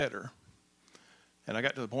better. And I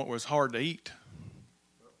got to the point where it's hard to eat.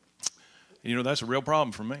 And, that's a real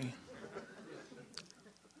problem for me.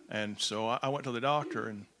 And so I went to the doctor,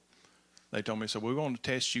 and they told me, so we're going to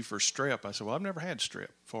test you for strep. I said, well, I've never had strep, as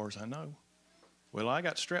far as I know. Well, I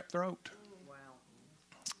got strep throat. Wow.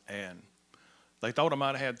 And they thought I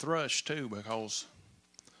might have had thrush, too, because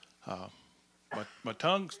my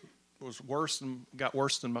tongue got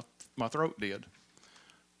worse than my throat did.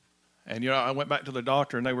 And, I went back to the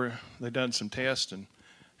doctor, and they done some tests and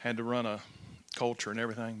had to run a culture and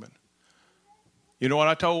everything. But you know what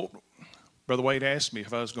I told Brother Wade asked me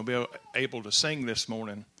if I was going to be able to sing this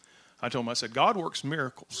morning. I told him, I said, God works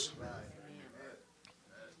miracles.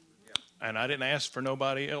 And I didn't ask for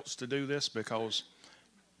nobody else to do this because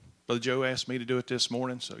Brother Joe asked me to do it this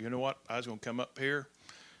morning. So you know what? I was going to come up here.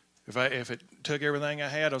 If it took everything I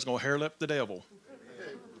had, I was going to hair-lip the devil.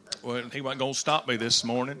 Well, he wasn't going to stop me this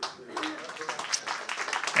morning.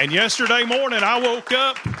 And yesterday morning, I woke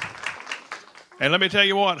up, and let me tell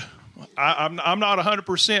you what, I'm not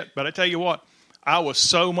 100%, but I tell you what, I was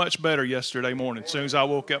so much better yesterday morning. As soon as I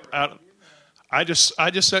woke up, I just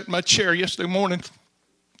sat in my chair yesterday morning.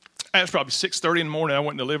 It was probably 6:30 in the morning. I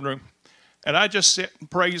went in the living room, and I just sat and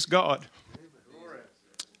praised God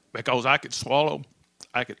because I could swallow,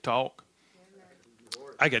 I could talk,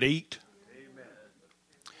 I could eat.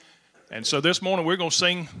 And so this morning we're going to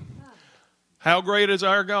sing, How Great Is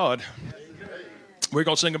Our God. We're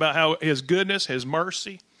going to sing about how His goodness, His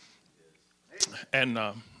mercy. And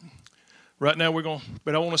right now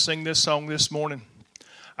but I want to sing this song this morning.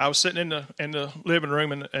 I was sitting in the living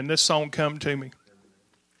room and this song come to me.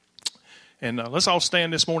 And let's all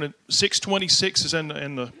stand this morning. 626 is in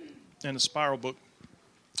the spiral book.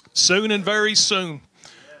 Soon and very soon,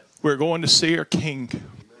 we're going to see our King.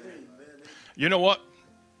 You know what?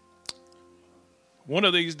 One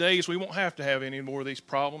of these days, we won't have to have any more of these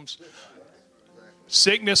problems.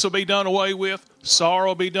 Sickness will be done away with. Sorrow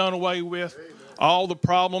will be done away with. All the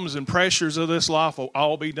problems and pressures of this life will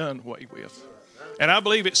all be done away with. And I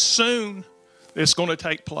believe it's soon it's going to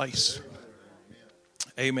take place.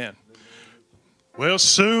 Amen. Well,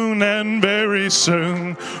 soon and very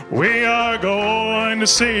soon we are going to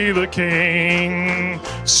see the King.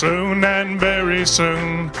 Soon and very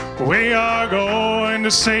soon we are going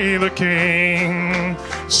to see the King.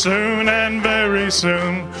 Soon and very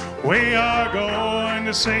soon we are going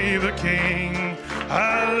to see the King.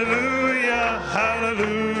 Hallelujah,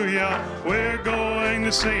 hallelujah, we're going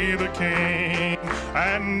to see the King.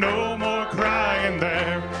 And no more crying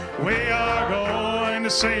there, we are going to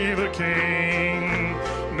see the King.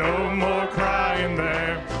 No more crying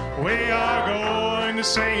there, we are going to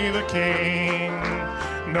see the King.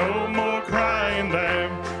 No more crying there,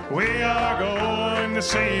 we are going to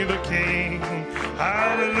see the King.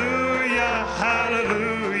 Hallelujah,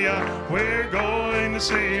 hallelujah, we're going to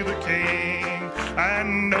see the King.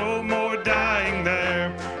 And no more dying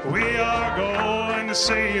there, we are going to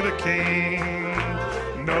see the King.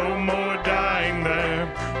 No more dying there,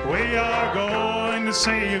 we are going to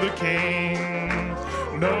see the King.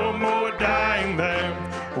 No more dying there,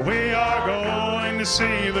 we are going to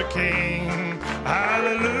see the King.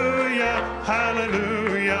 Hallelujah,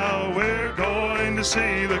 hallelujah, we're going to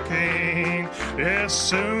see the King. Yes,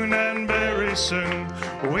 soon and very soon,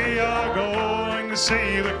 we are going to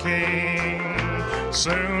see the King.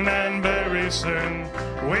 Soon and very soon,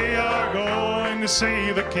 we are going to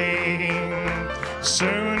see the King.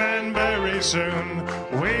 Soon and very soon,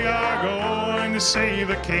 we are going to see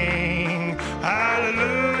the King.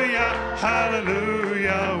 Hallelujah,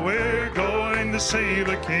 hallelujah, we're going to see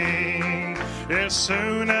the King. Yes,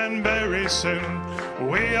 soon and very soon,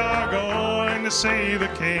 we are going to see the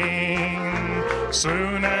King.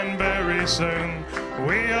 Soon and very soon,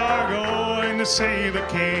 we are going to see the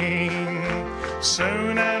King.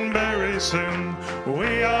 Soon and very soon,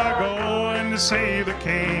 we are going to see the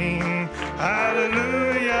King.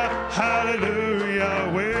 Hallelujah,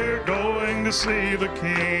 hallelujah, we're going to see the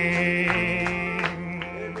King.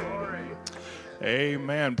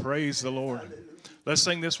 Amen. Praise the Lord. Let's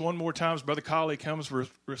sing this one more time as Brother Colley comes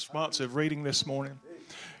with responsive reading this morning.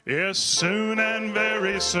 Yes, soon and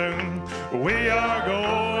very soon, we are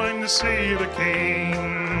going to see the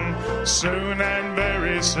King. Soon and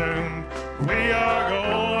very soon, we are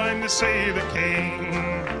going to see the King.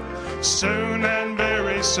 Soon and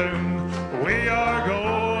very soon, we are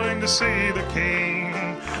going to see the King.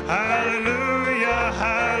 Hallelujah,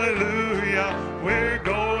 hallelujah, we're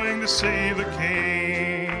going to see the King.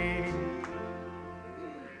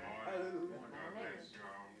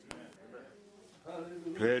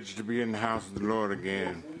 Pledged to be in the house of the Lord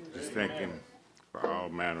again. Just thank Him for all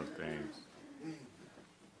manner of things.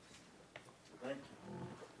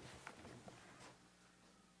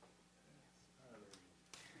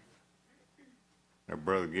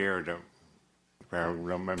 Brother Gary probably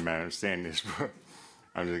don't understand this, but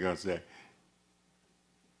I'm just going to say,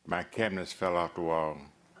 my cabinets fell off the wall.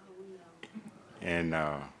 And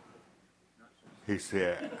he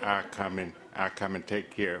said, I'll come and take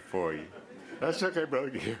care of it for you. That's okay, Brother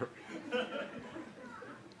Gary.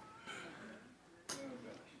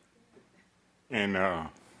 And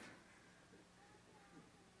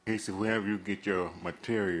he said, whenever you get your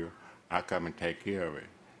material, I'll come and take care of it.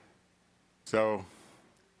 So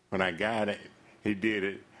when I got it, he did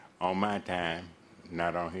it on my time,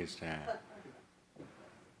 not on his time.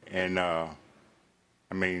 And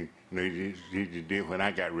he just did when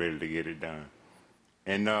I got ready to get it done.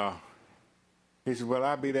 And he said, well,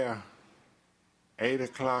 I'll be there 8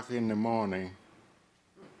 o'clock in the morning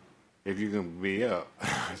if you can be up.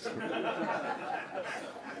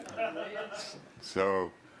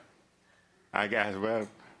 So I got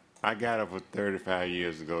up for 35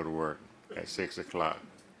 years to go to work at 6 o'clock.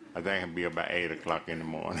 I think it'll be about 8 o'clock in the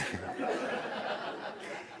morning.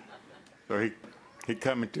 So he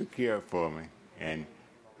come and took care of it for me, and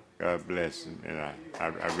God bless him, and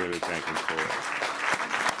I really thank him for it.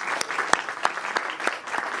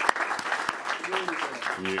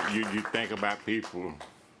 You think about people.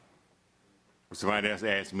 Somebody else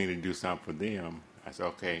asked me to do something for them. I said,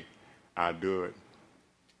 okay, I'll do it.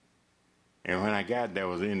 And when I got there, it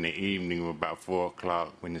was in the evening, about 4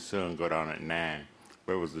 o'clock, when the sun got on at 9.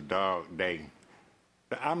 But it was a dark day.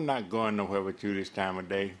 So I'm not going nowhere with you this time of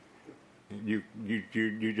day. You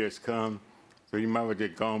just come, so you might as well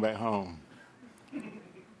just go back home.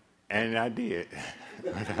 And I did.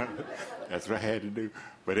 That's what I had to do.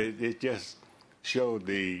 But it just showed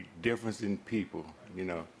the difference in people, you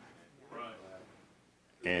know.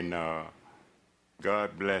 And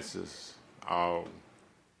God bless us all.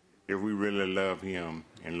 If we really love him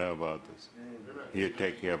and love others, he'll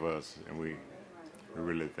take care of us, and we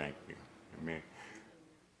really thank you. Amen.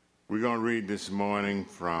 We're going to read this morning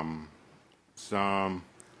from Psalm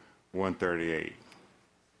 138.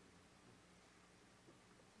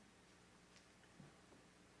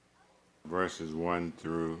 Verses 1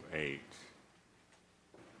 through 8.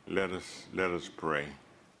 Let us pray.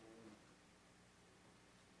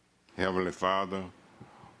 Heavenly Father,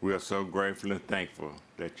 we are so grateful and thankful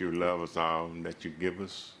that you love us all and that you give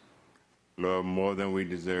us, Lord, more than we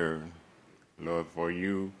deserve. Lord, for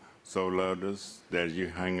you so loved us that you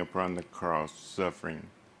hung upon the cross suffering.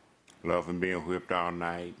 Lord, for being whipped all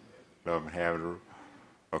night. Lord, for having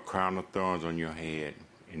a crown of thorns on your head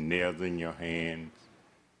and nails in your hands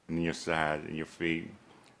and in your sides and your feet.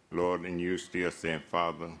 Lord, and you still saying,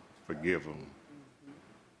 Father, forgive them,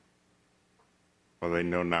 for they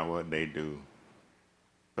know not what they do.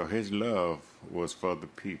 So his love was for the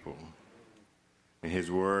people. And his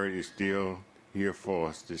word is still here for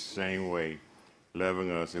us the same way,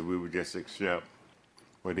 loving us if we would just accept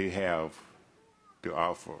what he have to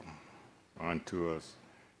offer unto us.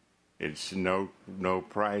 It's no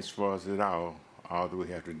price for us at all. All that we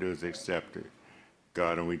have to do is accept it.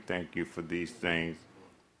 God, and we thank you for these things.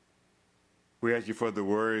 We ask you for the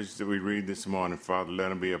words that we read this morning, Father. Let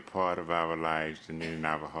them be a part of our lives and in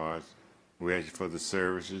our hearts. We ask you for the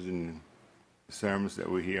services and the sermons that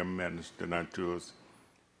we hear ministered unto us.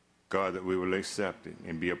 God, that we will accept it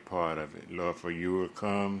and be a part of it. Lord, for you will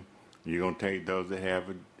come. You're going to take those that have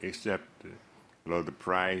accepted. Lord, the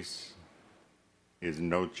price is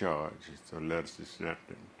no charge. So let us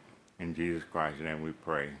accept it. In Jesus Christ's name we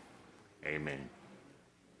pray. Amen.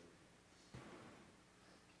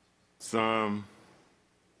 Psalm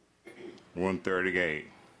 138,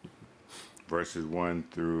 verses 1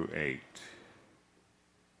 through 8.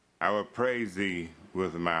 I will praise thee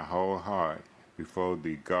with my whole heart. Before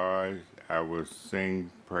thee, God, I will sing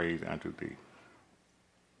praise unto thee.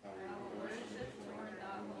 I will worship toward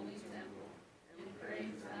thy holy temple, and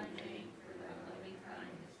praise thy name for thy loving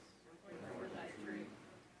kindness, for thy truth.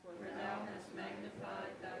 For thou hast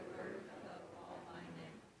magnified thy word above all thy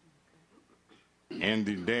name. In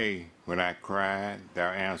the day when I cried,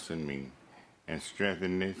 thou answered me, and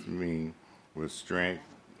strengthenest me with strength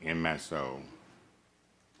in my soul.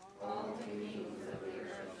 All the kings of the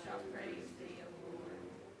earth shall praise thee, O Lord,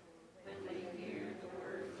 when they hear the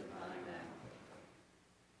words of thy mouth.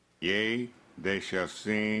 Yea, they shall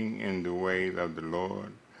sing in the ways of the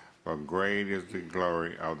Lord, for great is the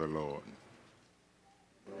glory of the Lord.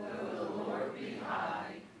 Though the Lord be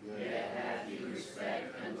high, yet hath he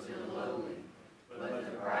respect unto the lowly, but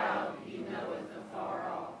the proud he knoweth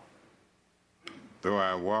afar off. Though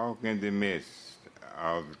I walk in the midst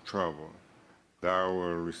of trouble, thou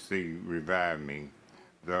wilt revive me.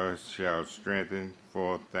 Thou shalt stretch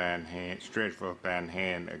forth thine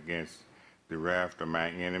hand against the wrath of my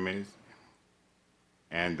enemies,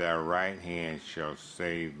 and thy right hand shall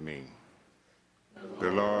save me.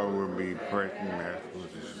 The Lord will be present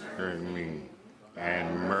to me,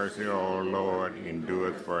 and mercy, O Lord,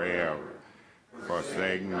 endureth forever.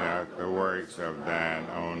 Forsake not the works of thine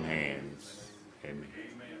own hands. Amen.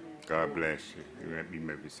 God bless you. You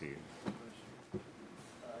may be seated.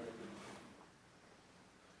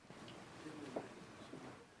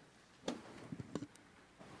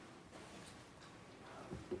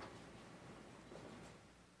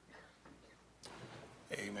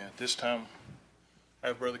 Amen. At this time, I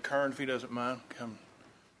have Brother Kern, if he doesn't mind, come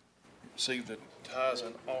receive the tithes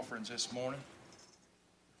and offerings this morning.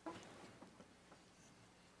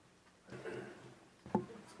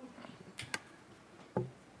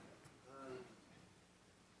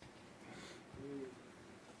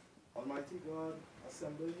 Almighty God,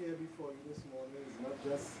 assembled here before you this morning is not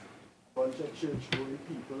just a bunch of church-going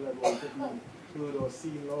people that want to be heard or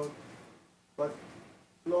seen, Lord, but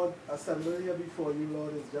Lord, assembled here before you,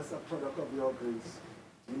 Lord, is just a product of your grace.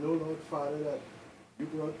 We know, Lord, Father, that you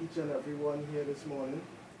brought each and every one here this morning.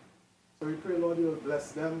 So we pray, Lord, you will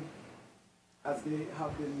bless them as they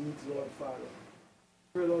have their needs, Lord, Father.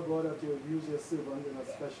 Pray, Lord God, that you will use your servant in a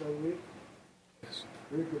special way. Yes.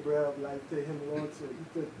 Break the bread of life to him, Lord, so he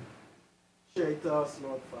could share it to us,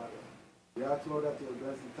 Lord, Father. We ask, Lord, that you will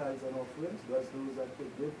bless the tithes and offerings, bless those that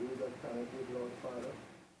could give, those that cannot give, Lord, Father.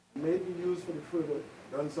 May it be used for the further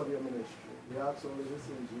runs of your ministry. We ask all of this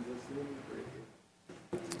in Jesus' name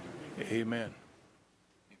we pray. Amen.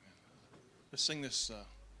 Let's sing this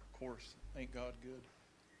chorus, Ain't God Good?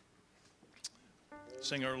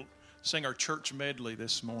 Sing our church medley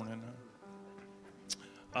this morning.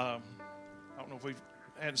 I don't know if we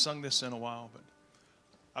hadn't sung this in a while, but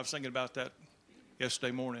I was thinking about that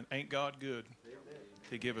yesterday morning. Ain't God good?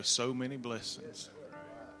 He give us so many blessings.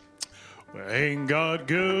 Well, ain't God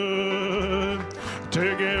good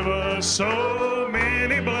to give us so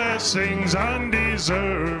many blessings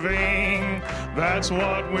undeserving? That's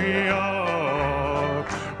what we are.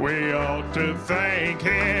 We ought to thank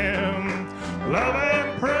him, love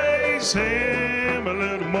and praise him a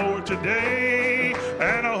little more today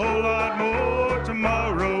and a whole lot more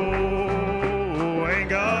tomorrow. Ain't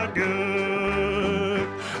God good?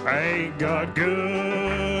 Ain't God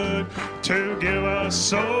good to give us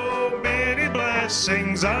so many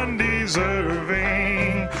blessings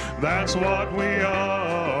undeserving? That's what we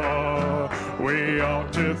are. We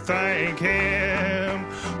ought to thank him,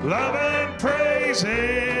 love and praise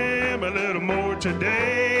him a little more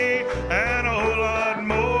today and a whole lot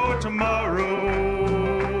more tomorrow.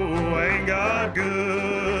 Ain't God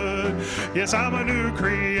good? Yes, I'm a new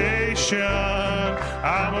creation.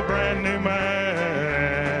 I'm a brand new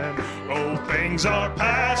man. Old things are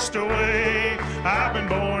passed away. I've been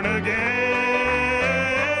born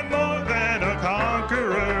again, more than a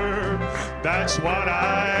conqueror. That's what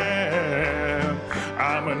I am.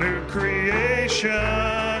 I'm a new creation.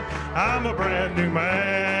 I'm a brand new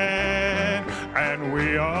man, and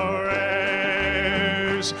we are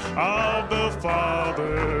heirs of the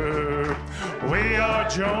Father. We are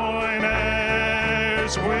joint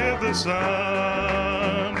heirs with the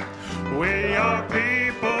Son. We are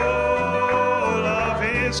people of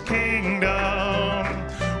his kingdom.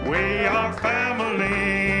 We are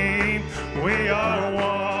family. We are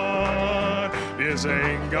one. Yes,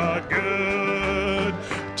 ain't God good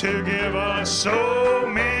to give us so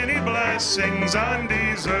many blessings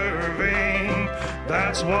undeserving?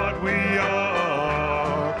 That's what we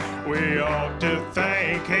are. We ought to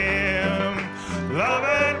thank him, love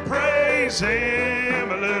and praise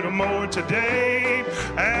him a little more today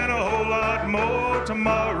and a whole lot more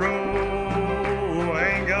tomorrow.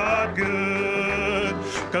 Ain't God good?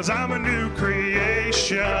 'Cause I'm a new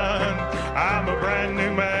creation. I'm a brand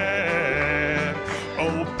new man.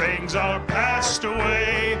 Old things are passed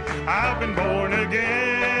away. I've been born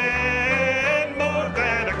again, more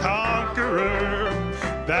than a conqueror.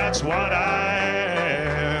 That's what I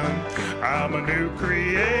am. I'm a new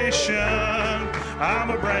creation. I'm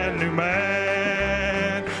a brand new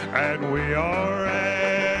man, and we are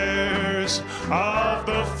heirs of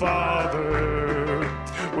the Father.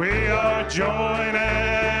 We are joint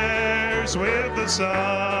heirs with the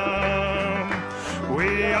Son.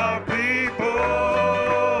 We are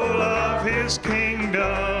people of his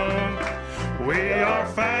kingdom. We are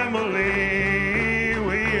family.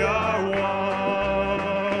 We are one.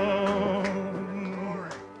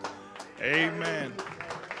 Amen.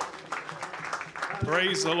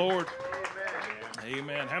 Praise the Lord.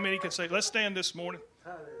 Amen. How many can say, let's stand this morning.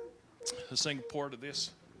 Let's sing a part of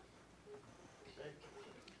this.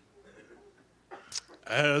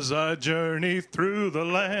 As I journey through the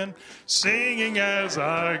land, singing as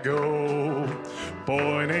I go,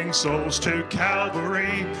 pointing souls to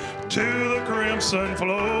Calvary, to the crimson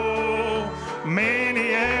flow. Many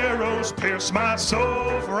arrows pierce my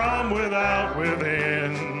soul from without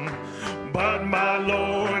within, but my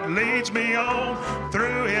Lord leads me on,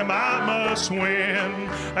 through him I must win.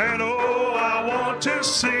 And oh, I want to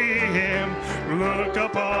see him, look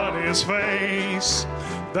upon his face,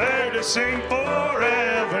 there to sing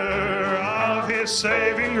forever of his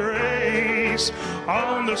saving grace.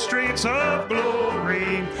 On the streets of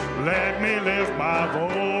glory, let me lift my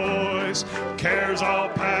voice. Cares all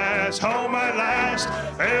past, home at last,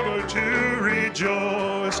 ever to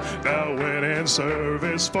rejoice. Now when in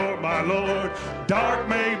service for my Lord, dark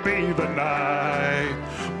may be the night,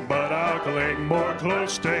 but I'll cling more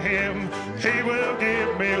close to him, he will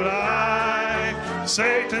give me light.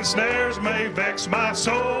 Satan's snares may vex my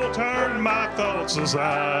soul, turn my thoughts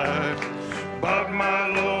aside, but my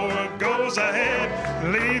Lord goes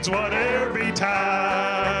ahead, leads whate'er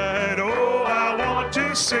betide. Oh, I want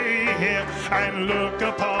to see him and look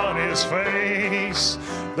upon his face,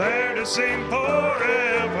 there to sing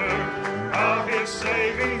forever of his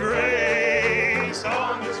saving grace.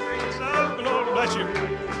 On the streets of glory, bless you,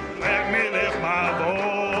 let me lift my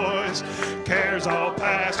voice. Cares all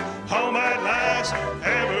past, home at last,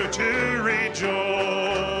 ever to rejoice.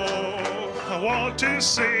 I want to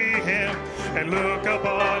see him and look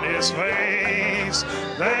upon his face,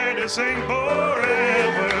 there to sing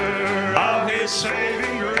forever of his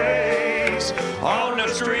saving grace. On the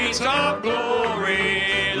streets of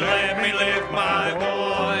glory, let me lift my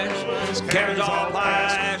voice. Cares all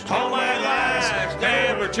past, home at last,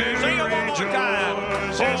 ever to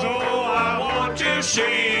rejoice. Oh, I want to see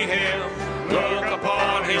him, look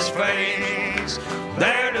upon his face,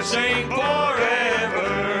 there to sing forever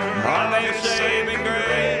of his saving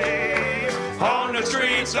grace. On the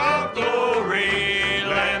streets of glory,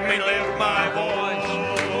 let me lift my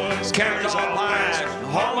voice. Cares all past,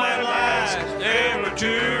 home at last, ever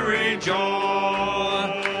to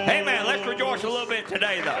rejoice. Amen. Let's rejoice a little bit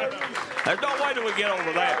today, though. There's no way that we get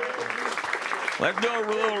over that. Let's do a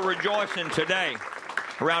little rejoicing today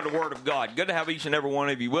around the Word of God. Good to have each and every one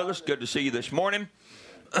of you with us. Good to see you this morning.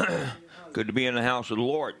 Good to be in the house of the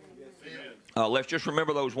Lord. Let's just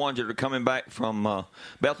remember those ones that are coming back from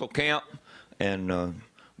Bethel Camp, and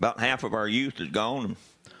about half of our youth is gone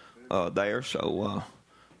there. So,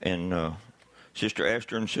 and Sister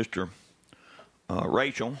Esther and Sister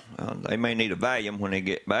Rachel, they may need a Valium when they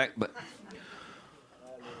get back, but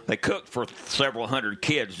they cooked for several hundred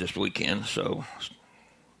kids this weekend, so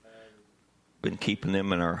been keeping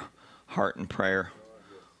them in our heart and prayer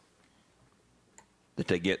that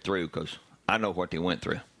they get through, because I know what they went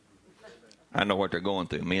through. I know what they're going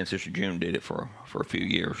through. Me and Sister June did it for a few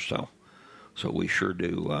years, so we sure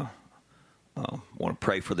do want to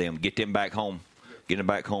pray for them, get them back home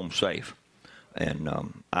safe. And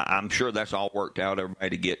I'm sure that's all worked out.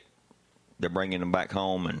 Everybody they're bringing them back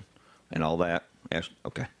home and all that. Yes,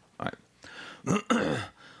 okay, all right.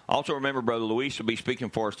 Also remember, Brother Luis will be speaking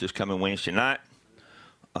for us this coming Wednesday night.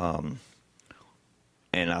 And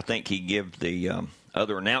I think he gave the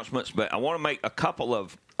other announcements, but I want to make a couple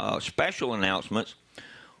of special announcements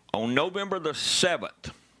on November the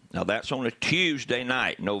 7th. Now, that's on a Tuesday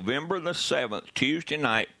night. November the 7th, Tuesday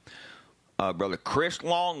night. Brother Chris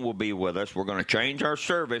Long will be with us. We're going to change our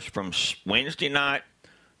service from Wednesday night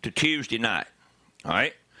to Tuesday night. All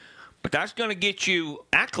right? But that's going to get you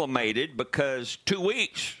acclimated, because 2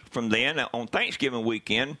 weeks from then, on Thanksgiving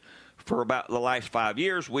weekend, for about the last 5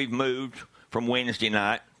 years, we've moved from Wednesday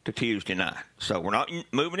night to Tuesday night. So we're not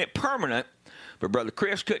moving it permanent, but Brother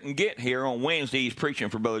Chris couldn't get here on Wednesday. He's preaching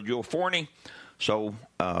for Brother Joel Forney. So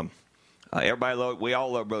we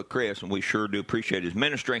all love Brother Chris, and we sure do appreciate his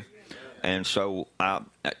ministry. And so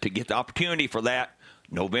to get the opportunity for that,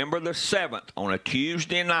 November the 7th, on a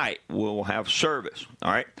Tuesday night, we'll have service.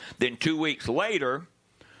 All right? Then 2 weeks later,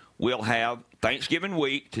 we'll have Thanksgiving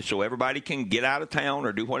week, so everybody can get out of town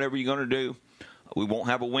or do whatever you're going to do. We won't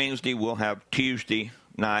have a Wednesday. We'll have Tuesday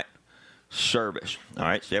night service. All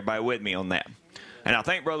right? So everybody with me on that. And I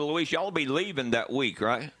think, Brother Luis, y'all will be leaving that week,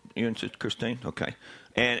 right? You and Sister Christine? Okay.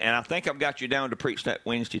 And I think I've got you down to preach that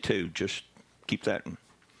Wednesday, too. Just keep that.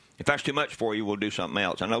 If that's too much for you, we'll do something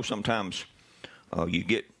else. I know sometimes you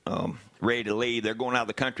get ready to leave. They're going out of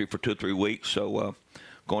the country for 2 or 3 weeks, so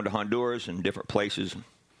going to Honduras and different places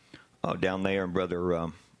down there. And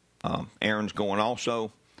Brother Aaron's going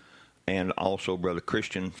also, and also Brother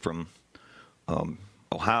Christian from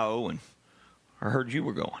Ohio. And I heard you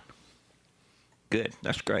were going. Good.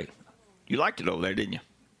 That's great. You liked it over there, didn't you?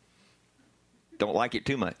 don't like it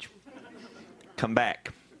too much. Come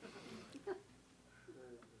back.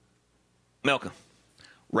 Milka,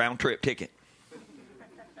 round trip ticket.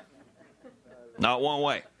 Not one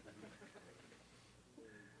way.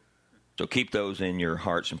 So keep those in your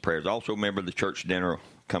hearts and prayers. Also remember the church dinner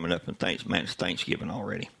coming up, and it's Thanksgiving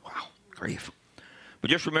already. Wow, grief. But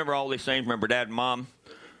just remember all these things. Remember Dad and Mom.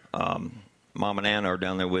 Mom and Anna are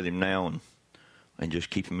down there with him now, and just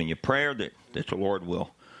keep him in your prayer that the Lord will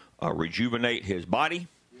rejuvenate his body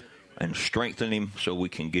and strengthen him so we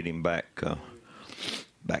can get him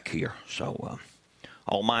back here. So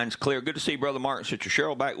all minds clear. Good to see Brother Mark and Sister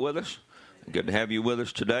Cheryl back with us. Good to have you with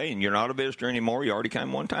us today. And you're not a visitor anymore. You already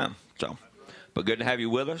came one time. But good to have you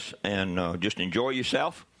with us, and just enjoy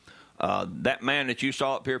yourself. That man that you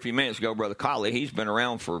saw up here a few minutes ago, Brother Colley, he's been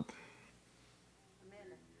around for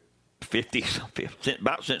 50,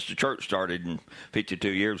 about since the church started 52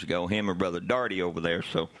 years ago. Him and Brother Darty over there.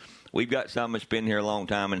 So we've got someone that's been here a long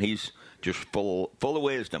time, and he's just full of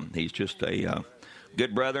wisdom. He's just a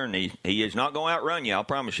good brother, and he is not going to outrun you. I'll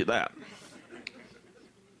promise you that.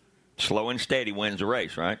 Slow and steady wins the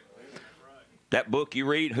race, right? That book you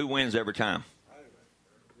read, who wins every time?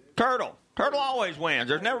 Turtle. Turtle always wins.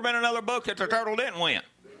 There's never been another book that the turtle didn't win.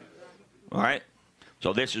 All right?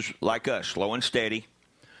 So this is like us, slow and steady.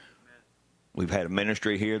 We've had a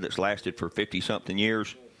ministry here that's lasted for 50-something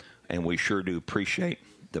years, and we sure do appreciate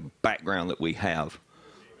the background that we have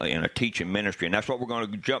in a teaching ministry. And that's what we're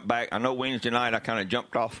going to jump back. I know Wednesday night I kind of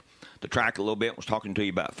jumped off the track a little bit, was talking to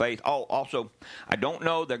you about faith. Oh, also, I don't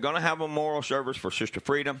know, they're going to have a memorial service for Sister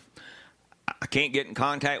Frida. I can't get in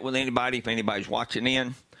contact with anybody. If anybody's watching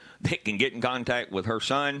in, they can get in contact with her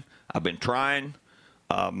son. I've been trying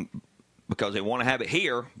because they want to have it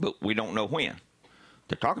here, but we don't know when.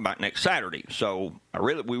 They're talking about next Saturday, so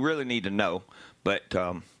we really need to know. But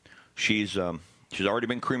she's already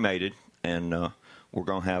been cremated, and we're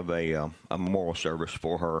going to have a memorial service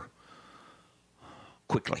for her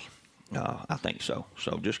quickly. I think so.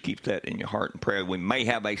 So just keep that in your heart and prayer. We may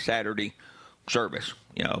have a Saturday service,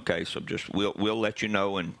 okay? So just we'll let you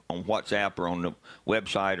know on WhatsApp or on the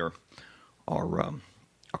website or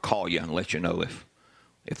I'll call you and let you know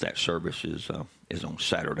if that service is on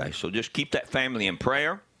Saturday. So just keep that family in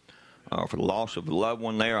prayer for the loss of a loved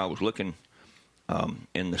one there. I was looking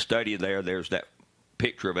in the study there. There's that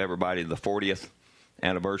picture of everybody, the 40th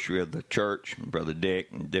anniversary of the church, Brother Dick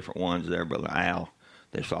and different ones there, Brother Al,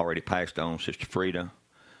 that's already passed on, Sister Frida.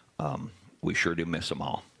 We sure do miss them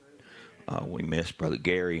all. We miss Brother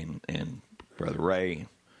Gary and Brother Ray,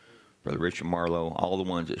 Brother Richard Marlowe, all the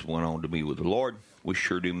ones that went on to be with the Lord. We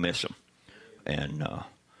sure do miss them. And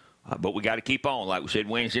but we got to keep on. Like we said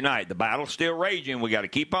Wednesday night, the battle's still raging. We got to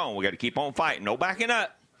keep on. We got to keep on fighting. No backing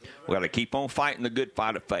up. We got to keep on fighting the good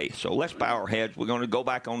fight of faith. So let's bow our heads. We're going to go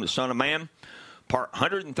back on the Son of Man, part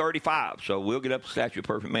 135. So we'll get up to the statue of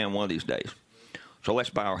perfect man one of these days. So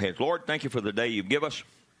let's bow our heads. Lord, thank you for the day you've given us.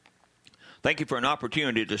 Thank you for an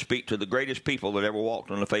opportunity to speak to the greatest people that ever walked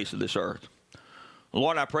on the face of this earth.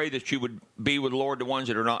 Lord, I pray that you would be with, Lord, the ones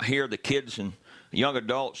that are not here, the kids and young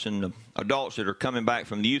adults and the adults that are coming back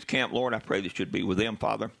from the youth camp. Lord, I pray that you'd be with them,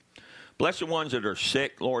 Father. Bless the ones that are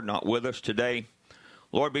sick, Lord, not with us today.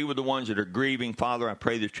 Lord, be with the ones that are grieving, Father. I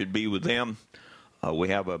pray that you'd be with them. We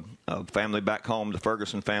have a family back home, the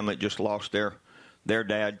Ferguson family, that just lost their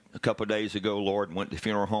dad a couple of days ago, Lord, went to the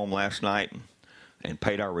funeral home last night and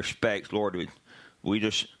paid our respects. Lord,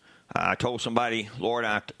 I told somebody, Lord,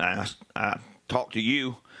 I talked to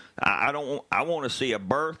you. I want to see a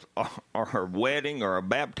birth or a wedding or a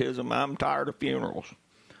baptism. I'm tired of funerals.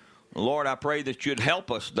 Lord, I pray that you'd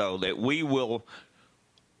help us, though, that we will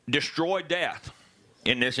destroy death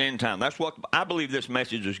in this end time. That's what I believe this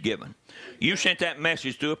message is given. You sent that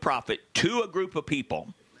message to a prophet, to a group of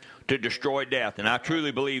people, to destroy death. And I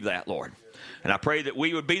truly believe that, Lord. And I pray that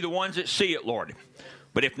we would be the ones that see it, Lord.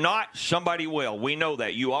 But if not, somebody will. We know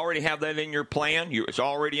that. You already have that in your plan. It's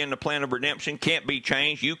already in the plan of redemption. Can't be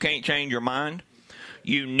changed. You can't change your mind.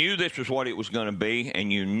 You knew this was what it was going to be,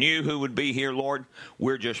 and you knew who would be here, Lord.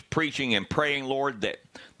 We're just preaching and praying, Lord,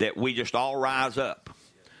 that we just all rise up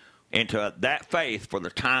into that faith for the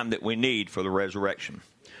time that we need for the resurrection.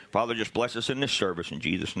 Father, just bless us in this service in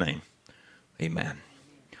Jesus' name. Amen.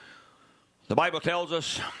 The Bible tells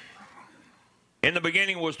us, in the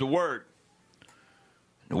beginning was the Word.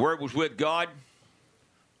 The Word was with God,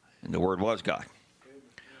 and the Word was God.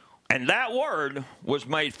 And that Word was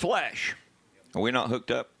made flesh. Are we not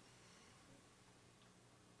hooked up?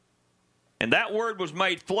 And that Word was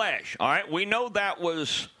made flesh. All right, we know that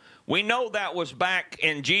was back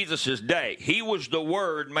in Jesus' day. He was the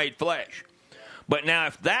Word made flesh. But now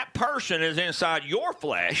if that person is inside your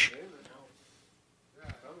flesh,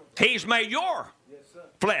 He's made your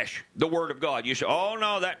flesh the Word of God. You say, oh,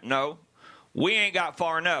 no. We ain't got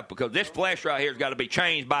far enough because this flesh right here has got to be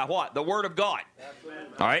changed by what? The Word of God.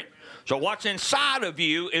 All right? So what's inside of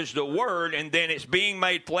you is the Word, and then it's being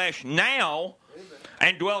made flesh now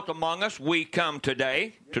and dwelt among us. We come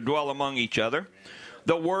today to dwell among each other.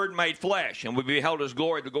 The Word made flesh, and we beheld His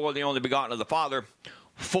glory, the glory of the only begotten of the Father,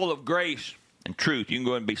 full of grace and truth. You can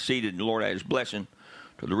go ahead and be seated, and the Lord add His blessing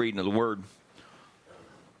to the reading of the Word.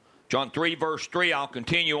 John 3, verse 3, I'll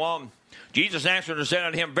continue on. Jesus answered and said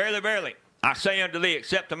unto him, Verily, verily, I say unto thee,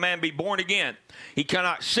 except a man be born again, he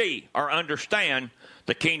cannot see or understand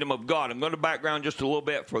the kingdom of God. I'm going to background just a little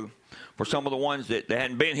bit for some of the ones that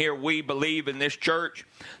hadn't been here. We believe in this church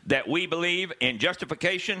that we believe in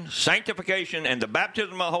justification, sanctification, and the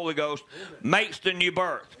baptism of the Holy Ghost makes the new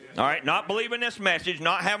birth. All right, not believing this message,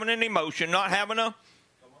 not having an emotion, not having a...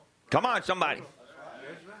 Come on, somebody.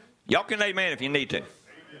 Y'all can amen if you need to.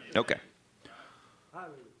 Okay.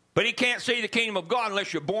 But he can't see the kingdom of God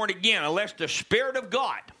unless you're born again, unless the Spirit of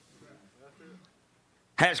God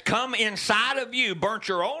has come inside of you, burnt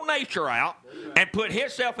your old nature out, and put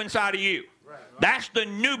Himself inside of you. That's the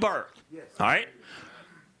new birth. All right?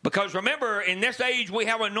 Because remember, in this age, we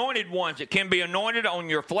have anointed ones that can be anointed on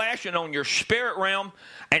your flesh and on your spirit realm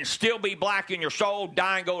and still be black in your soul,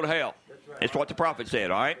 die and go to hell. That's what the prophet said,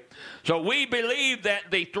 all right? So we believe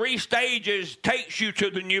that the 3 stages takes you to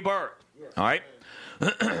the new birth, all right?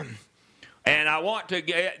 And I want to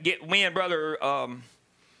get me and Brother,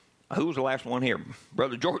 who was the last one here?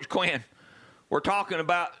 Brother George Quinn. We're talking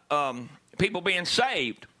about people being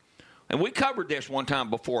saved. And we covered this one time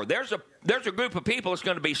before. There's a group of people that's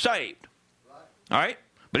going to be saved, all right?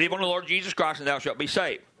 Believe on the Lord Jesus Christ and thou shalt be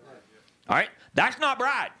saved, all right? That's not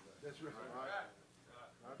bride.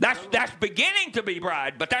 That's beginning to be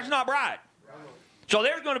bride, but that's not bride. So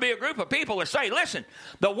there's going to be a group of people that say, listen,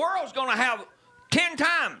 the world's going to have 10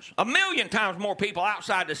 times, 1,000,000 times more people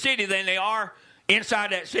outside the city than they are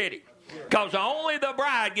inside that city. Because only the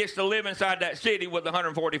bride gets to live inside that city with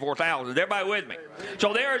 144,000. Everybody with me?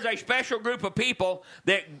 So there is a special group of people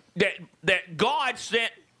that God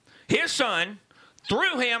sent His Son.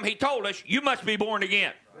 Through Him, He told us, you must be born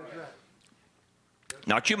again.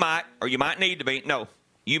 Not you might, or you might need to be. No.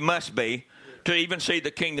 You must be to even see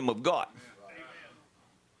the kingdom of God.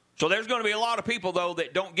 So there's going to be a lot of people, though,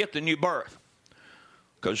 that don't get the new birth.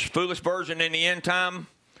 Because foolish virgin in the end time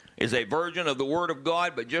is a virgin of the Word of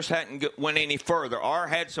God, but just hadn't went any further. Or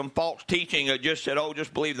had some false teaching that just said, oh,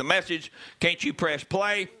 just believe the message. Can't you press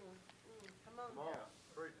play?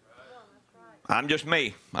 I'm just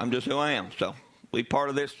me. I'm just who I am. So we part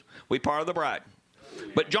of this. We part of the bride.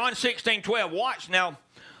 But John 16:12, watch now.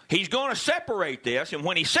 He's going to separate this, and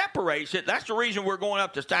when He separates it, that's the reason we're going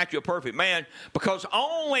up to statue of perfect man, because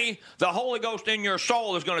only the Holy Ghost in your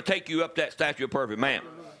soul is going to take you up that statue of perfect man.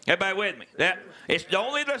 Everybody with me? It's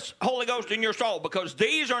only the Holy Ghost in your soul, because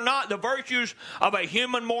these are not the virtues of a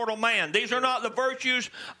human mortal man. These are not the virtues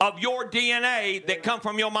of your DNA that come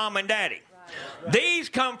from your mom and daddy. These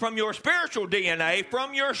come from your spiritual DNA,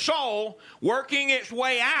 from your soul, working its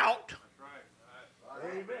way out.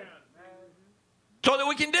 Amen. So that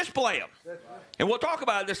we can display them. And we'll talk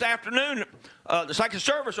about it this afternoon, the second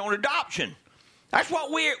service on adoption. That's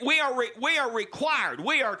what we are required.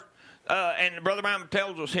 We are, and Brother Brown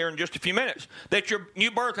tells us here in just a few minutes, that your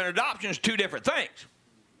new birth and adoption is 2 different things.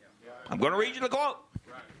 I'm going to read you the quote.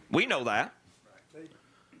 We know that.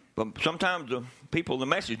 But sometimes the people in the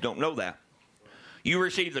message don't know that. You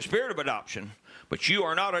receive the spirit of adoption, but you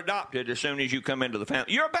are not adopted as soon as you come into the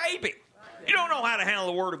family. You're a baby. You don't know how to handle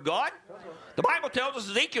the Word of God. The Bible tells us,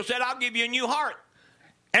 Ezekiel said, I'll give you a new heart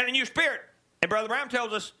and a new spirit. And Brother Brown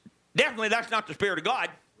tells us, definitely that's not the Spirit of God.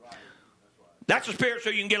 That's the Spirit so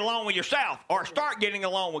you can get along with yourself or start getting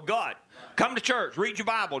along with God. Come to church, read your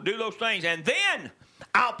Bible, do those things, and then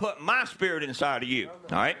I'll put my Spirit inside of you.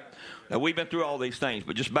 All right? Now, we've been through all these things,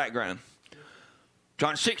 but just background.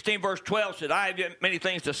 John 16, verse 12 said, I have many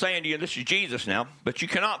things to say unto you. This is Jesus now, but you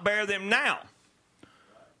cannot bear them now.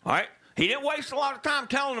 All right? He didn't waste a lot of time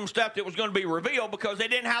telling them stuff that was going to be revealed because they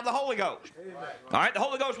didn't have the Holy Ghost. All right? The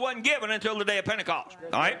Holy Ghost wasn't given until the day of Pentecost.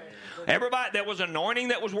 All right? Everybody, there was anointing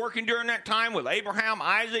that was working during that time with Abraham,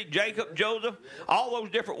 Isaac, Jacob, Joseph, all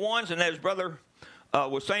those different ones. And as Brother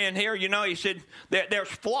was saying here, you know, he said there's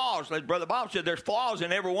flaws. As Brother Bob said, there's flaws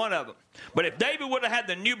in every one of them. But if David would have had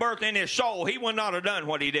the new birth in his soul, he would not have done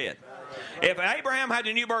what he did. If Abraham had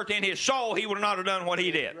the new birth in his soul, he would not have done what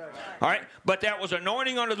he did. All right? But that was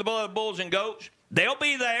anointing under the blood of bulls and goats. They'll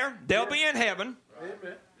be there. They'll be in heaven.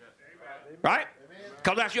 Right?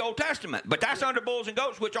 Because that's the Old Testament. But that's under bulls and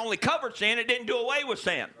goats, which only covered sin. It didn't do away with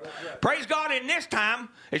sin. Right. Praise God, in this time,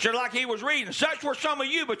 it's just like he was reading. Such were some of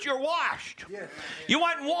you, but you're washed. Yes. You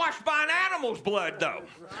wasn't washed by an animal's blood, though.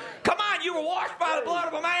 Come on, you were washed by the blood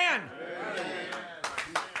of a man.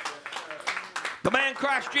 The man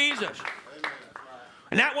Christ Jesus.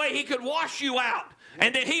 And that way he could wash you out.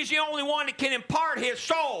 And then he's the only one that can impart his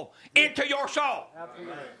soul into your soul.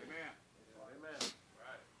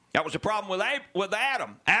 That was the problem with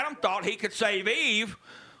Adam. Adam thought he could save Eve.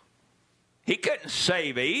 He couldn't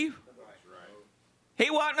save Eve. He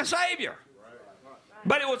wasn't a Savior.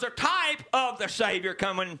 But it was a type of the Savior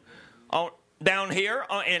coming on down here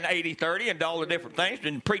in 80-30 and all the different things,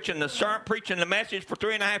 and preaching the message for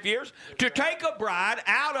 3.5 years to take a bride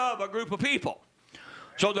out of a group of people.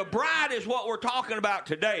 So the bride is what we're talking about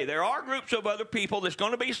today. There are groups of other people that's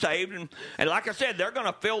going to be saved, and like I said, they're going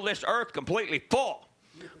to fill this earth completely full.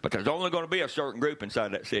 But there's only going to be a certain group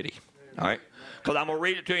inside that city. All right? Because I'm going to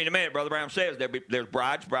read it to you in a minute. Brother Brown says there's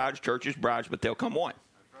brides, churches, brides, but they'll come one.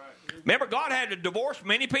 Remember, God had to divorce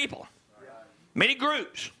many people, many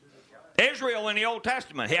groups. Israel in the Old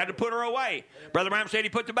Testament, he had to put her away. Brother Brown said he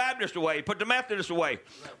put the Baptists away. He put the Methodists away.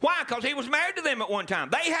 Why? Because he was married to them at one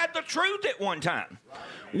time. They had the truth at one time.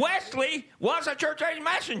 Wesley was a church age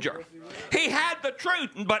messenger. He had the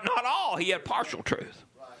truth, but not all. He had partial truth.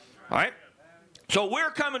 All right? So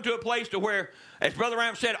we're coming to a place to where, as Brother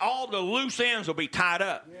Ram said, all the loose ends will be tied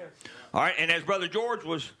up. All right, and as Brother George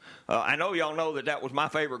was, I know y'all know that was my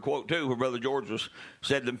favorite quote too, where Brother George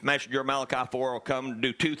said the messenger of Malachi 4 will come to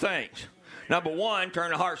do two things. Number one,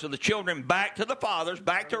 turn the hearts of the children back to the fathers,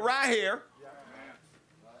 back to right here,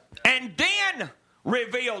 and then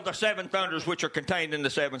reveal the seven thunders which are contained in the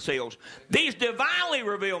seven seals. These divinely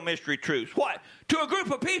revealed mystery truths. What? To a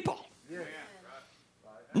group of people.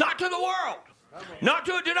 Not to the world. Not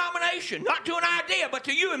to a denomination. Not to an idea, but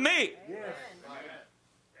to you and me.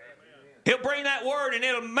 He'll bring that word and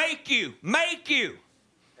it'll make you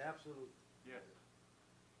Absolutely.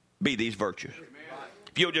 be these virtues.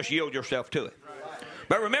 If you'll just yield yourself to it.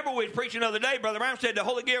 But remember, we were preaching the other day, Brother Brown said the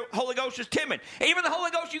Holy Ghost is timid. Even the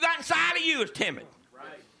Holy Ghost you got inside of you is timid.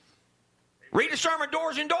 Read the sermon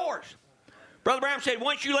Doors and Doors. Brother Brown said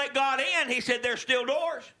once you let God in, he said there's still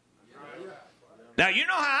doors. Now, you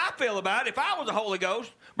know how I feel about it. If I was the Holy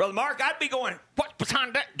Ghost, Brother Mark, I'd be going, what's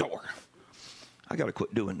behind that door? I got to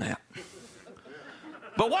quit doing that.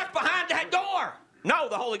 But what's behind that door? No,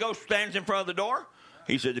 the Holy Ghost stands in front of the door.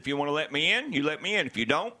 He said, if you want to let me in, you let me in. If you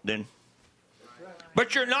don't, then...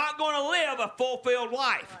 But you're not going to live a fulfilled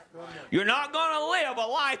life. You're not going to live a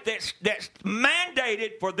life that's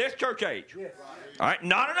mandated for this church age. All right?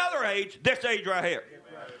 Not another age, this age right here.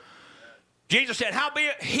 Jesus said,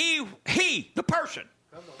 howbeit he, the person,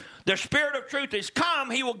 the Spirit of truth is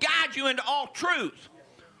come, he will guide you into all truth.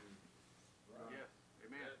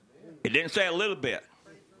 It didn't say a little bit.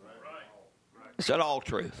 It said all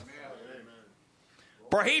truth.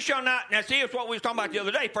 For he shall not, now see, it's what we was talking about the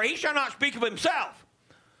other day, for he shall not speak of himself.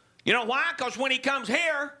 You know why? Because when he comes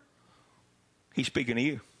here, he's speaking to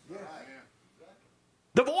you.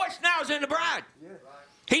 The voice now is in the bride.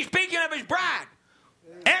 He's speaking of his bride.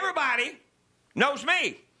 Everybody knows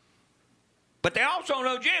me. But they also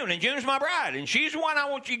know June, and June's my bride, and she's the one I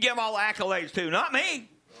want you to give all the accolades to, not me.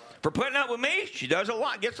 For putting up with me, she does a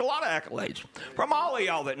lot, gets a lot of accolades from all of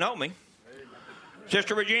y'all that know me.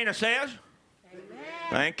 Sister Regina says, amen.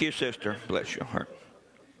 Thank you, sister. Bless your heart.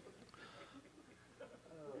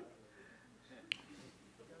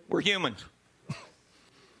 We're humans.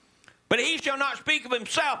 But he shall not speak of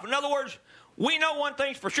himself. In other words, we know one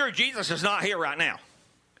thing's for sure. Jesus is not here right now.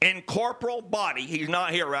 In corporal body, he's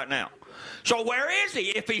not here right now. So where is he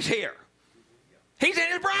if he's here? He's in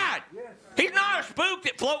his bride. He's not a spook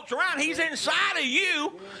that floats around. He's inside of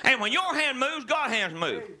you. And when your hand moves, God's hands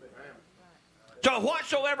move. So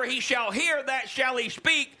whatsoever he shall hear, that shall he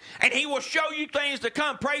speak. And he will show you things to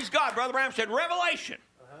come. Praise God. Brother Bram said, revelation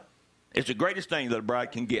is the greatest thing that a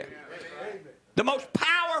bride can get. The most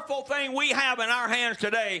powerful thing we have in our hands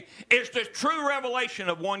today is the true revelation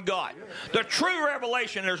of one God. The true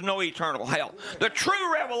revelation there's no eternal hell. The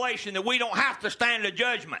true revelation that we don't have to stand the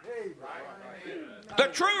judgment. The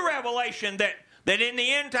true revelation that in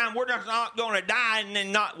the end time we're just not going to die and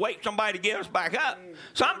then not wait somebody to get us back up.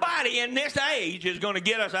 Somebody in this age is going to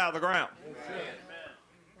get us out of the ground.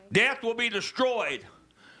 Death will be destroyed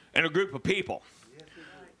in a group of people.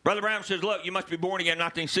 Brother Brown says, look, you must be born again in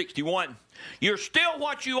 1961. You're still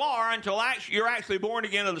what you are until you're actually born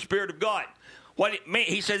again of the Spirit of God. What it means,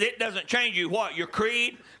 he says it doesn't change you. What? Your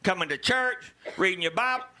creed, coming to church, reading your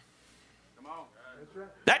Bible. Come on.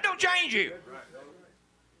 That don't change you.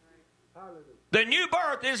 The new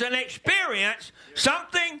birth is an experience,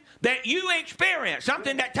 something that you experience,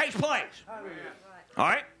 something that takes place. All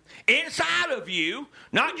right? Inside of you,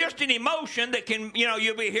 not just an emotion that can,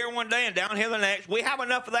 you'll be here one day and down here the next. We have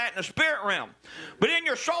enough of that in the spirit realm. But in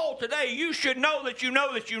your soul today, you should know that you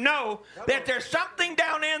know that you know that there's something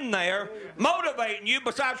down in there motivating you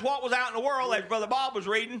besides what was out in the world, as Brother Bob was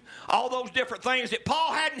reading, all those different things that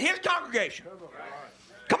Paul had in his congregation.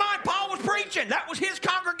 Come on, Paul was preaching. That was his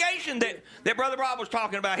congregation that Brother Bob was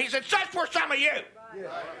talking about. He said, such were some of you.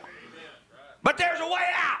 But there's a way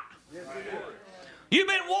out. You've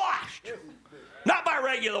been washed. Not by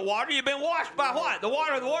regular water. You've been washed by what? The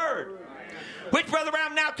water of the Word. Which Brother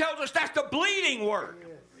Brown now tells us that's the bleeding Word.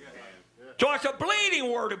 So it's a bleeding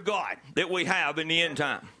Word of God that we have in the end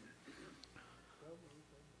time.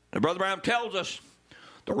 And Brother Brown tells us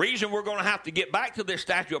the reason we're going to have to get back to this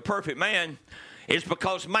statue of perfect man is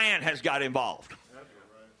because man has got involved.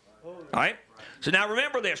 All right? So now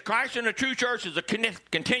remember this. Christ in the true church is a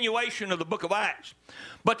continuation of the book of Acts.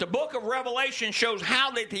 But the book of Revelation shows how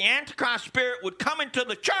that the Antichrist spirit would come into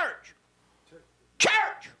the church.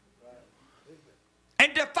 Church!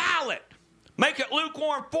 And defile it. Make it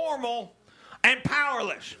lukewarm, formal, and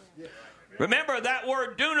powerless. Remember that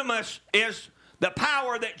word dunamis is the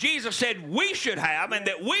power that Jesus said we should have and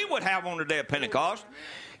that we would have on the day of Pentecost.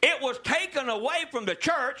 It was taken away from the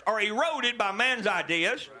church or eroded by man's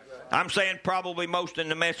ideas. I'm saying probably most in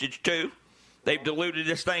the message too. They've diluted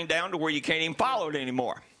this thing down to where you can't even follow it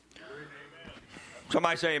anymore.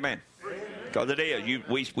 Somebody say amen. Because it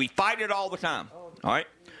is. We fight it all the time. All right.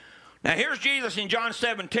 Now here's Jesus in John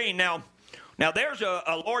 17. Now there's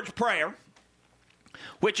a Lord's Prayer,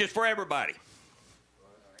 which is for everybody.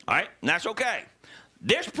 All right. And that's okay.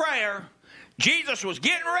 This prayer, Jesus was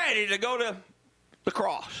getting ready to go to the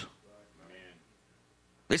cross.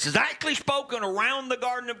 This is actually spoken around the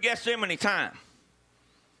Garden of Gethsemane time.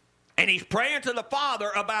 And he's praying to the Father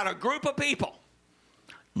about a group of people,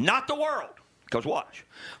 not the world. Because watch.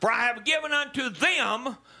 For I have given unto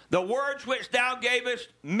them the words which thou gavest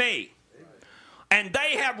me. And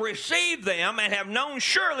they have received them and have known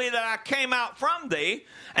surely that I came out from thee,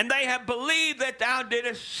 and they have believed that thou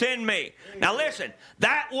didst send me. Now listen,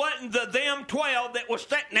 that wasn't the them 12 that was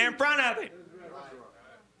sitting there in front of him.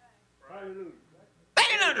 They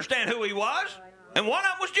didn't understand who he was, and one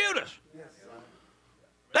of them was Judas.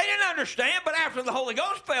 They didn't understand, but after the Holy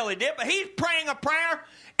Ghost fell, he did. But he's praying a prayer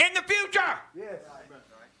in the future. Yes.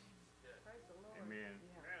 Amen.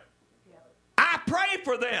 I pray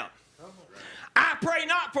for them. I pray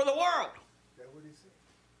not for the world.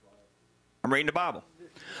 I'm reading the Bible.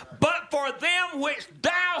 But for them which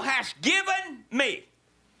thou hast given me,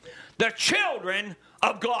 the children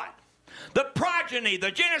of God. The progeny,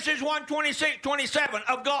 the Genesis 1:26, 27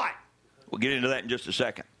 of God. We'll get into that in just a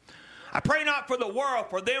second. I pray not for the world,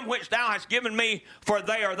 for them which thou hast given me, for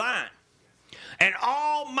they are thine. And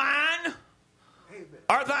all mine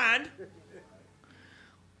are thine,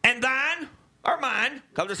 and thine are mine,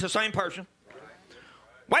 because it's the same person.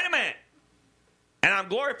 Wait a minute. And I'm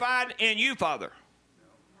glorified in you, Father.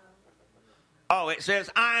 Oh, it says,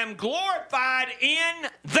 I am glorified in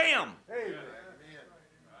them.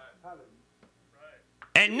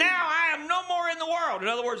 And now I am no more in the world. In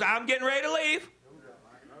other words, I'm getting ready to leave.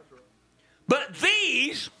 But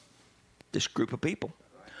this group of people,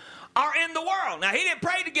 are in the world. Now, he didn't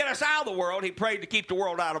pray to get us out of the world. He prayed to keep the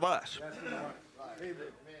world out of us.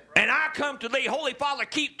 And I come to thee, Holy Father,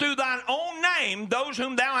 keep through thine own name those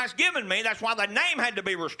whom thou hast given me. That's why the name had to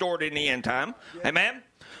be restored in the end time. Amen?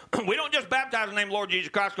 We don't just baptize in the name of the Lord Jesus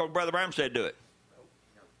Christ because Brother Bram said do it.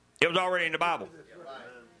 It was already in the Bible.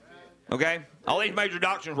 Okay? All these major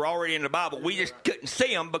doctrines were already in the Bible. We just couldn't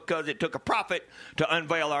see them because it took a prophet to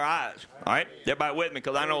unveil our eyes. All right? Everybody with me?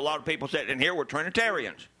 Because I know a lot of people sitting in here were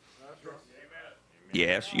Trinitarians.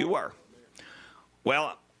 Yes, you were.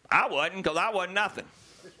 Well, I wasn't because I wasn't nothing.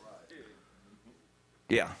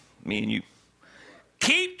 Yeah, me and you.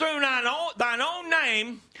 Keep through thine own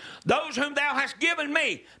name those whom thou hast given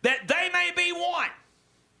me, that they may be one.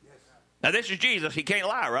 Now, this is Jesus. He can't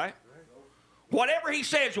lie, right? Whatever he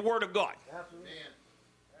says is the Word of God.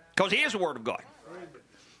 Because he is the Word of God.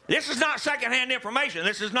 This is not secondhand information.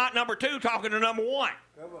 This is not number 2 talking to number 1.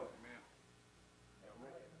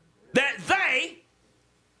 That they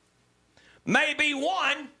may be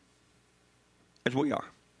one as we are.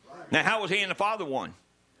 Now, how was he and the Father one?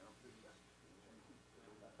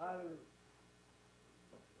 I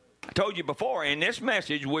told you before, in this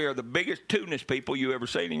message, we are the biggest two-ness people you ever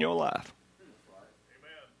seen in your life.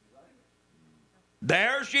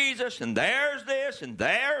 There's Jesus, and there's this, and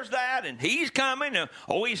there's that, and he's coming, and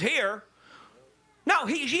oh, he's here. No,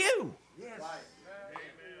 he's you.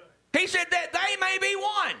 He said that they may be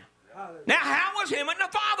one. Now, how was him and the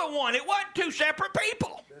Father one? It wasn't two separate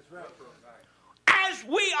people. As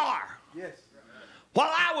we are.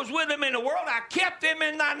 While I was with them in the world, I kept them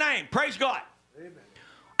in thy name. Praise God.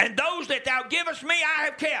 And those that thou givest me, I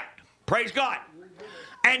have kept. Praise God.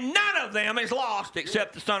 And none of them is lost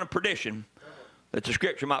except the son of perdition, that the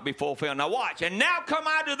scripture might be fulfilled. Now watch. And now come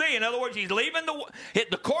I to thee. In other words, he's leaving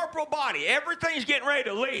the corporal body. Everything's getting ready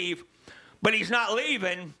to leave, but he's not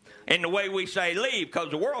leaving in the way we say leave,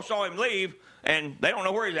 because the world saw him leave, and they don't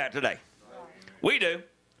know where he's at today. We do.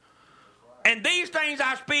 And these things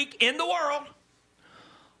I speak in the world,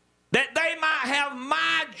 that they might have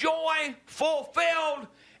my joy fulfilled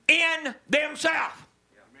in themselves.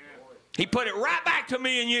 He put it right back to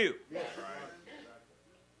me and you.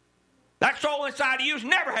 That soul inside of you's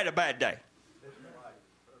never had a bad day.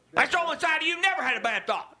 That soul inside of you never had a bad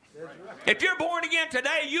thought. If you're born again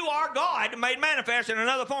today, you are God made manifest in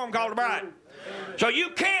another form called the bride. So you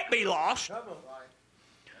can't be lost.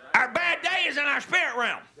 Our bad day is in our spirit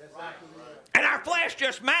realm. And our flesh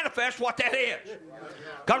just manifests what that is.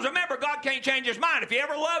 Because remember, God can't change his mind. If he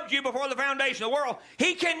ever loved you before the foundation of the world,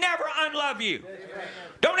 he can never unlove you.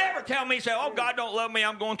 Don't ever tell me, say, oh, God don't love me,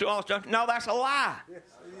 I'm going through all this stuff. No, that's a lie.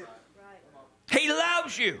 He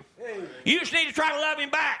loves you. You just need to try to love him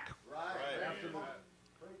back.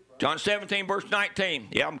 John 17, verse 19.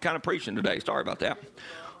 Yeah, I'm kind of preaching today. Sorry about that.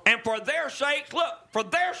 And for their sakes, look, for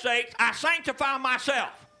their sakes, I sanctify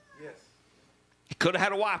myself. He could have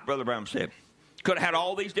had a wife, Brother Brown said. Could have had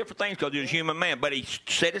all these different things because he was a human man. But he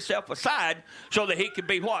set himself aside so that he could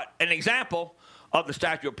be what? An example of the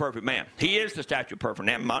statue of perfect man. He is the statue of perfect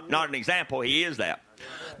man. Not an example. He is that.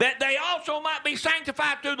 That they also might be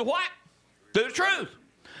sanctified through the what? Through the truth.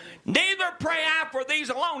 Neither pray I for these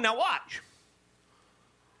alone. Now watch.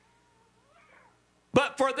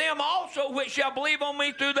 But for them also which shall believe on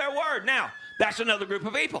me through their word. Now, that's another group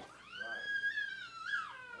of people.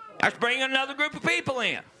 That's bringing another group of people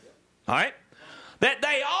in. All right? That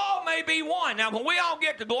they all may be one. Now, when we all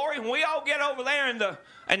get to glory, when we all get over there in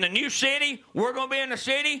the new city, we're going to be in the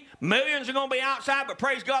city. Millions are going to be outside, but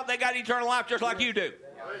praise God, they got eternal life just like you do.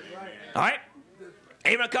 All right?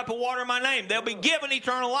 Even a cup of water in my name. They'll be given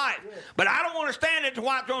eternal life. But I don't want to stand at the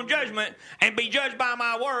white throne judgment and be judged by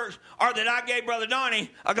my words, or that I gave Brother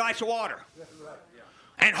Donnie a glass of water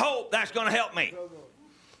and hope that's going to help me.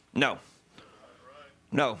 No.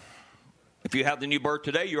 No. If you have the new birth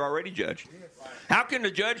today, you're already judged. How can the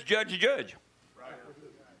judge judge the judge?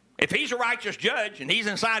 If he's a righteous judge and he's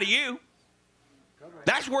inside of you,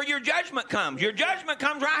 that's where your judgment comes. Your judgment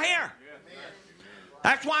comes right here.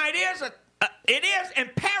 That's why it is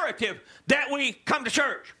imperative that we come to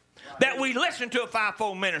church, that we listen to a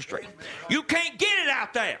fivefold ministry. You can't get it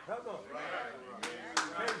out there.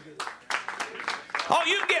 Oh,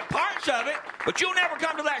 you can get parts of it, but you'll never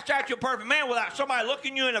come to that statue of perfect man without somebody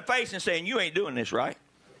looking you in the face and saying, you ain't doing this right.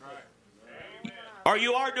 Or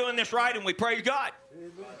you are doing this right, and we praise God.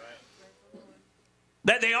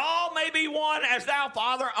 That they all may be one as thou,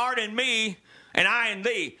 Father, art in me, and I in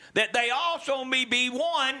thee. That they also may be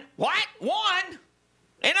one, what? One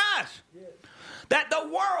in us. That the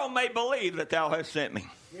world may believe that thou hast sent me.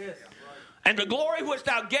 And the glory which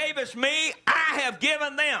thou gavest me, I have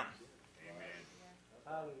given them.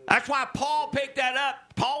 That's why Paul picked that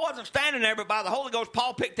up. Paul wasn't standing there, but by the Holy Ghost,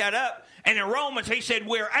 Paul picked that up. And in Romans, he said,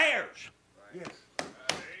 we're heirs.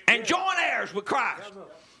 And joint heirs with Christ.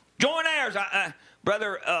 Joint heirs.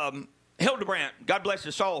 Brother Hildebrand, God bless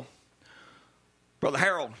his soul. Brother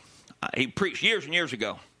Harold, he preached years and years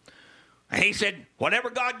ago. And he said, whatever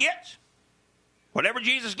God gets, whatever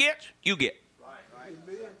Jesus gets, you get.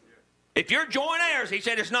 If you're joint heirs, he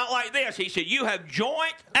said, it's not like this. He said, you have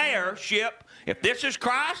joint heirship. If this is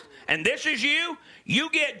Christ and this is you, you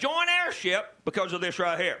get joint heirship because of this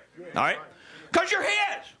right here. All right? Because you're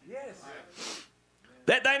his.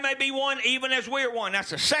 That they may be one even as we are one. That's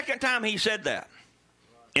the second time he said that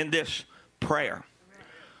in this prayer.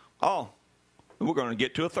 Oh, we're going to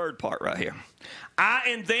get to a third part right here. I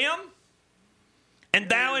in them and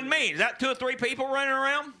thou in me. Is that two or three people running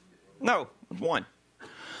around? No, it's one.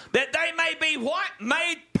 That they may be what?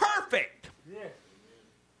 Made perfect.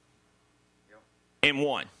 In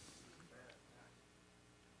one.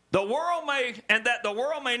 The world may, and that the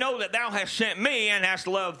world may know that thou hast sent me and hast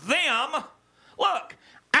loved them. Look,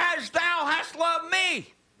 as thou hast loved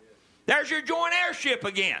me. There's your joint heirship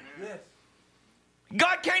again.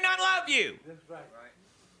 God cannot love you.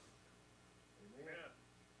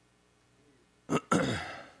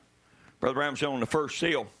 Brother Bram said on the first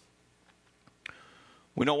seal,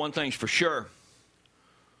 we know one thing's for sure.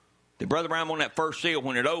 That Brother Bram on that first seal,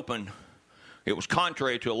 when it opened, It was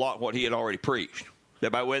contrary to a lot of what he had already preached. Is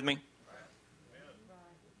everybody with me?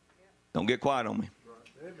 Don't get quiet on me.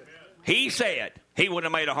 He said he would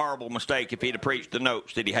have made a horrible mistake if he'd have preached the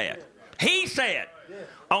notes that he had. He said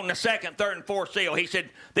on the second, third, and fourth seal, he said,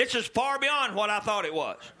 this is far beyond what I thought it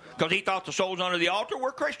was. Because he thought the souls under the altar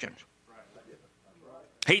were Christians.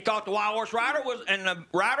 He thought the wild horse rider was, and the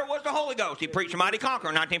rider was the Holy Ghost. He preached a Mighty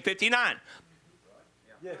Conqueror in 1959.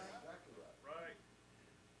 Yes.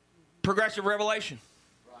 Progressive revelation.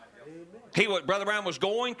 Brother Brown was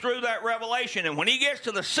going through that revelation, and when he gets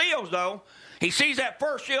to the seals, though, he sees that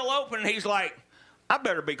first seal open, and he's like, I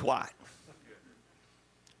better be quiet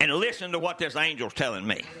and listen to what this angel's telling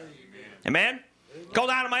me. Amen? Because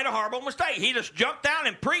I'd have made a horrible mistake. He just jumped down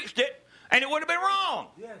and preached it, and it would have been wrong.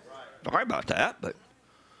 Sorry about that, but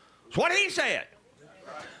it's what he said.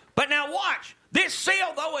 But now watch. This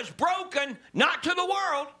seal, though, is broken, not to the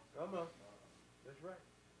world. Come on. That's right.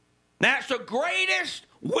 Now, it's the greatest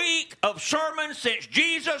week of sermons since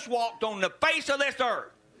Jesus walked on the face of this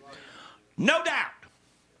earth. No doubt.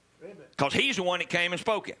 Because he's the one that came and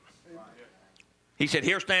spoke it. He said,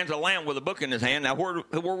 here stands a lamb with a book in his hand. Now, where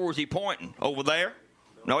was he pointing? Over there?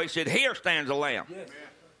 No, he said, here stands a lamb.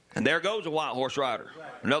 And there goes a white horse rider.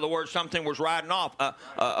 In other words, something was riding off.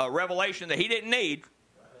 A revelation that he didn't need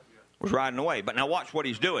was riding away. But now watch what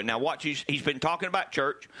he's doing. Now watch, he's been talking about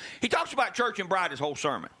church. He talks about church and bride his whole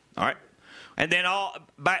sermon. All right? And then all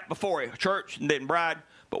back before it, church and then bride.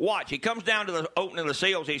 But watch, he comes down to the opening of the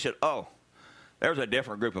seals. He said, oh, there's a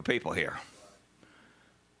different group of people here.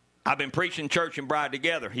 I've been preaching church and bride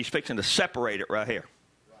together. He's fixing to separate it right here.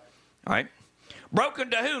 All right?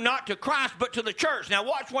 Broken to who? Not to Christ, but to the church. Now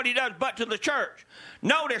watch what he does, but to the church.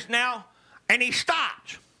 Notice now, and he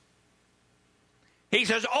stops. He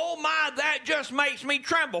says, oh my, that just makes me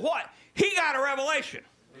tremble. What? He got a revelation.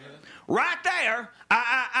 Right there,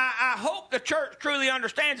 I hope the church truly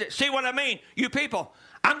understands it. See what I mean? You people,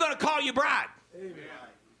 I'm going to call you bride. Amen.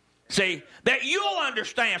 See, that you'll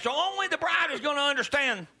understand. So only the bride is going to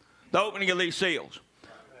understand the opening of these seals.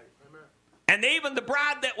 And even the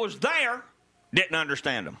bride that was there didn't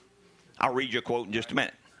understand them. I'll read you a quote in just a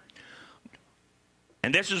minute.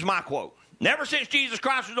 And this is my quote. Never since Jesus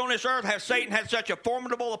Christ was on this earth has Satan had such a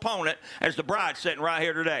formidable opponent as the bride sitting right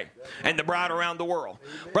here today and the bride around the world.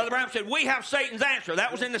 Brother Brown said, we have Satan's answer.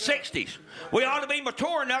 That was in the 60s. We ought to be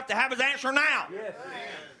mature enough to have his answer now.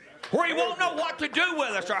 Where he won't know what to do with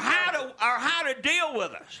us or how to deal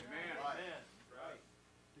with us.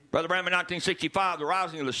 Brother Brown in 1965, the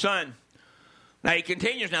rising of the sun. Now he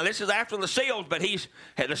continues. Now this is after the seals, but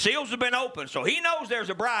the seals have been opened. So he knows there's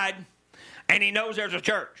a bride and he knows there's a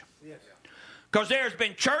church. Because there's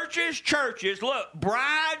been churches, look,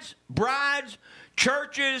 brides,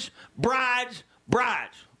 churches, brides.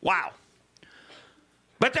 Wow.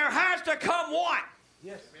 But there has to come one.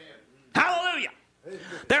 Yes. Hallelujah.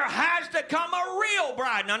 There has to come a real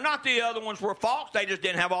bride. Now, not the other ones were false. They just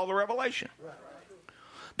didn't have all the revelation.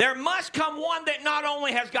 There must come one that not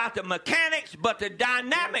only has got the mechanics, but the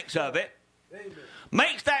dynamics of it.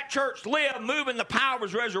 Makes that church live, move in the power of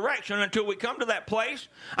his resurrection until we come to that place,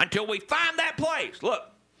 until we find that place. Look,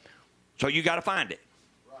 so you got to find it.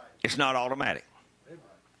 It's not automatic.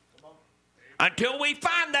 Until we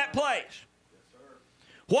find that place.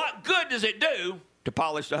 What good does it do to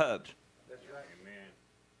polish the hubs?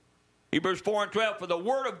 Hebrews 4:12, for the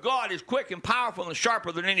word of God is quick and powerful and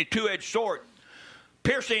sharper than any two-edged sword,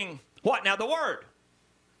 piercing what? Now the word.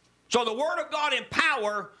 So the word of God in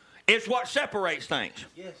power is what separates things.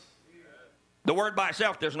 Yes. The word by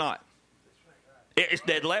itself does not. It's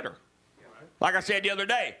dead letter. Like I said the other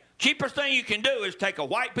day, cheapest thing you can do is take a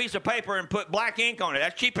white piece of paper and put black ink on it.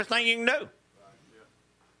 That's the cheapest thing you can do.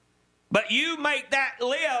 But you make that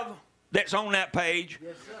live that's on that page.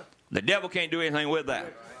 Yes, the devil can't do anything with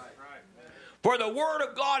that. For the word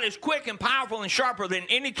of God is quick and powerful and sharper than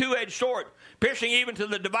any two-edged sword, piercing even to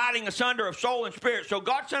the dividing asunder of soul and spirit. So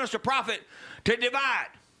God sent us a prophet to divide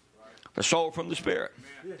the soul from the spirit.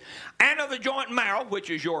 Amen. And of the joint and marrow, which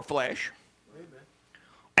is your flesh. Amen.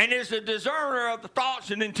 And is the discerner of the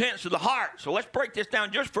thoughts and intents of the heart. So let's break this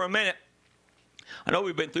down just for a minute. I know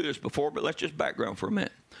we've been through this before, but let's just background for a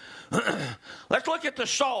minute. Let's look at the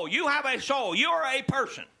soul. You have a soul. You are a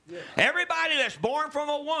person. Yes. Everybody that's born from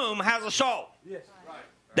a womb has a soul. Yes.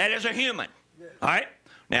 That is a human. Yes. All right?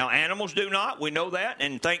 Now, animals do not. We know that.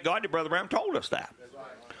 And thank God that Brother Brown told us that.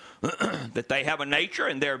 That they have a nature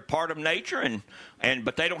and they're part of nature,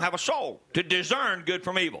 but they don't have a soul to discern good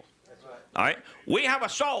from evil. All right? We have a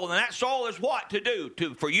soul, and that soul is what to do?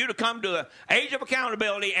 For you to come to the age of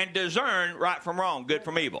accountability and discern right from wrong, good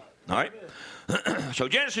from evil. All right? So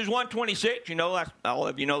Genesis 1:26, you know, all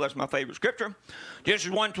of you know that's my favorite scripture.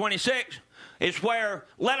 Genesis 1:26 is where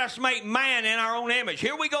let us make man in our own image.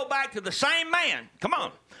 Here we go back to the same man. Come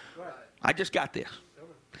on. I just got this.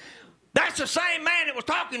 That's the same man that was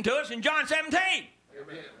talking to us in John 17.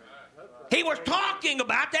 He was talking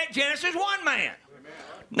about that Genesis 1 man.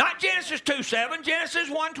 Not Genesis 2:7, Genesis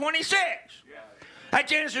 1:26. That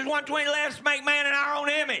Genesis 1:20, let us make man in our own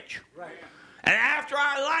image. And after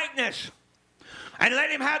our likeness. And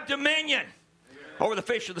let him have dominion over the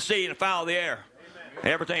fish of the sea and the fowl of the air.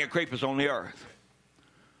 And everything that creepeth on the earth.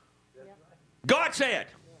 God said,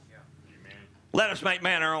 let us make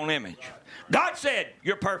man in our own image. God said,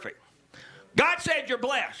 you're perfect. God said you're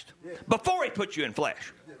blessed before he put you in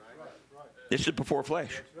flesh. This is before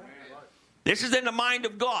flesh. This is in the mind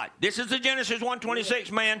of God. This is the Genesis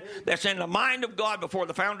 1:26 man that's in the mind of God before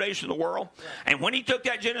the foundation of the world. And when he took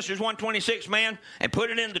that Genesis 1:26 man and put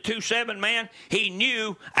it in the 2:7 man, he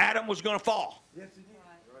knew Adam was going to fall.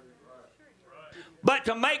 But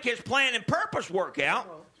to make his plan and purpose work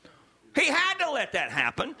out, he had to let that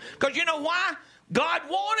happen. Because you know why? God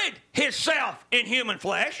wanted himself in human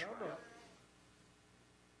flesh.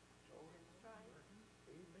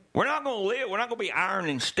 We're not going to live, we're not going to be iron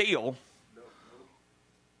and steel.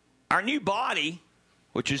 Our new body,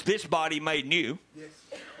 which is this body made new,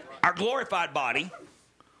 our glorified body,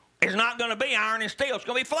 is not going to be iron and steel. It's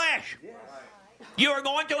going to be flesh. You are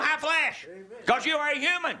going to have flesh because you are a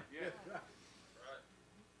human.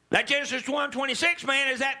 That Genesis 1:26 man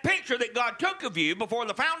is that picture that God took of you before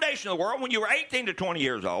the foundation of the world when you were 18 to 20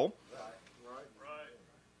 years old.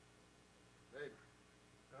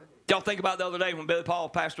 Y'all think about the other day when Billy Paul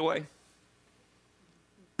passed away?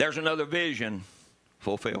 There's another vision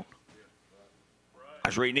fulfilled. I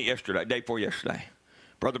was reading it yesterday, day before yesterday.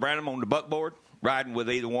 Brother Branham on the buckboard, riding with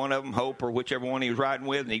either one of them, Hope or whichever one he was riding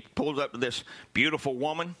with, and he pulls up to this beautiful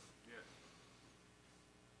woman.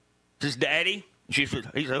 Says, Daddy. He said,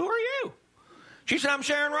 who are you? She said, I'm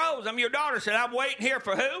Sharon Rose. I'm your daughter. Said, I'm waiting here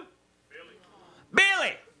for who?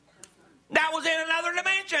 Billy. That was in another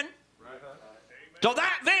dimension. So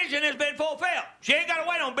that vision has been fulfilled. She ain't got to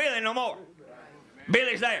wait on Billy no more.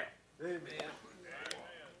 Billy's there. Amen.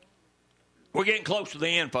 We're getting close to the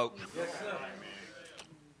end, folks.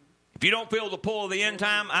 If you don't feel the pull of the end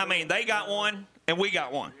time, I mean, they got one and we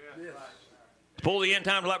got one. The pull of the end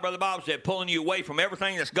time, like Brother Bob said, pulling you away from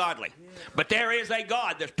everything that's godly. But there is a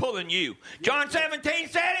God that's pulling you. John 17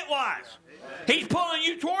 said it was. He's pulling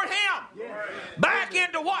you toward him. Back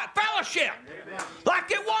into what? Fellowship.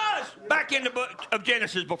 Like it was back in the book of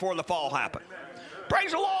Genesis before the fall happened.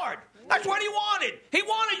 Praise the Lord. That's what he wanted. He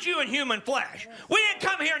wanted you in human flesh. We didn't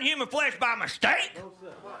come here in human flesh by mistake.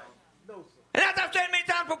 And as I've said many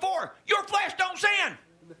times before, your flesh don't sin.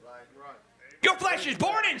 Your flesh is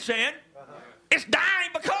born in sin. It's dying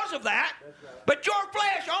because of that. But your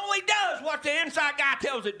flesh only does what the inside guy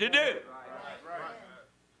tells it to do.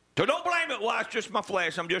 So don't blame it. Well, it's just my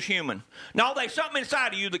flesh. I'm just human. No, there's something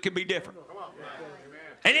inside of you that can be different.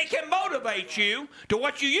 And it can motivate you to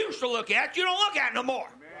what you used to look at. You don't look at no more.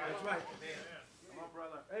 That's right. Come on,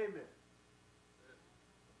 brother. Amen.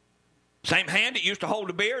 Same hand that used to hold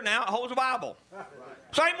a beer, now it holds a Bible.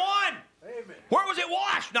 Same one. Amen. Where was it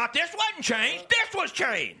washed? Not this wasn't changed. This was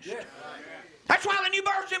changed. Yes. That's why the new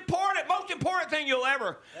birth's important. Most important thing you'll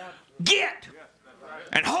ever get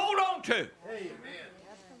and hold on to.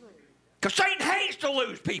 Because Satan hates to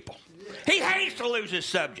lose people. He hates to lose his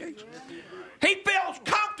subjects. He feels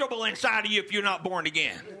comfortable inside of you if you're not born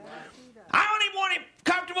again. I don't even want him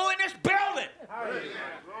comfortable in this building.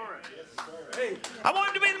 I want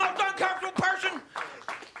him to be the most uncomfortable person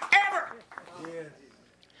ever.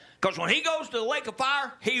 Because when he goes to the lake of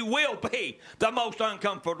fire, he will be the most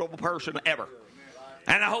uncomfortable person ever.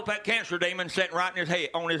 And I hope that cancer demon's sitting right in his head,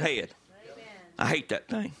 on his head. I hate that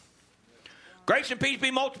thing. Grace and peace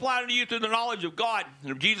be multiplied unto you through the knowledge of God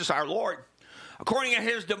and of Jesus our Lord, according to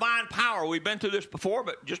his divine power. We've been through this before,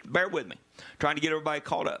 but just bear with me. Trying to get everybody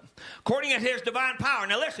caught up. According to his divine power.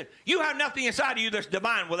 Now listen, you have nothing inside of you that's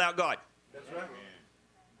divine without God. That's right.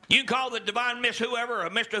 You can call the divine Miss whoever or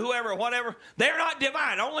Mr. whoever or whatever. They're not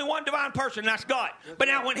divine. Only one divine person, that's God. But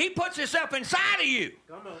now when he puts himself inside of you,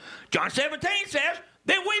 John 17 says,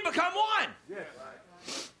 then we become one. Yes.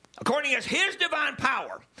 According as his divine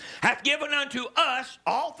power hath given unto us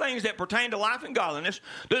all things that pertain to life and godliness,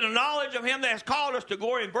 through the knowledge of him that has called us to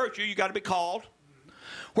glory and virtue. You got to be called.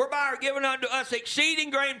 Whereby are given unto us exceeding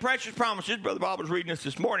great and precious promises. Brother Bob was reading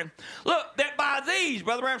this morning. Look, that by these,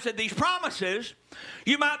 Brother Ram said, these promises,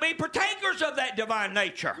 you might be partakers of that divine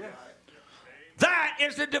nature. Yes. That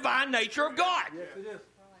is the divine nature of God. Yes, it is.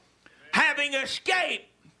 Having escaped,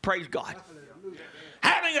 praise God.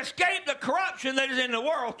 Having escaped the corruption that is in the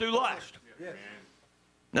world through lust.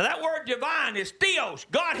 Now that word divine is theos,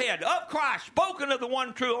 Godhead, of Christ, spoken of the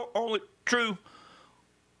one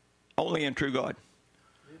only and true God.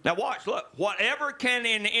 Now watch, look. Whatever can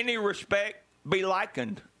in any respect be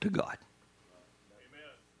likened to God.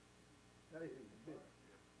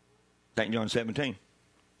 St. John 17.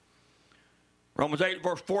 Romans 8,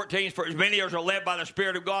 verse 14, for as many as are led by the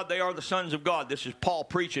Spirit of God, they are the sons of God. This is Paul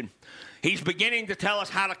preaching. He's beginning to tell us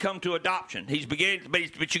how to come to adoption. But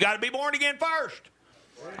you got to be born again first.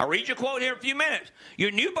 I'll read you a quote here in a few minutes.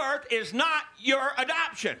 Your new birth is not your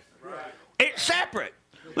adoption. It's separate.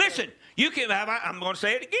 Listen, you can have, I'm going to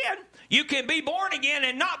say it again, you can be born again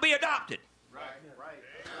and not be adopted.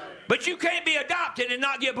 But you can't be adopted and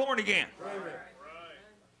not get born again.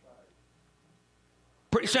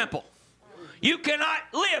 Pretty simple. You cannot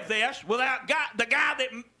live this without the guy that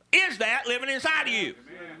is that living inside of you.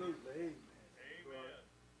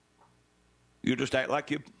 You just act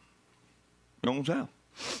like you know how.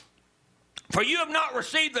 For you have not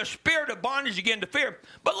received the spirit of bondage again to fear.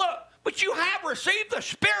 But look, but you have received the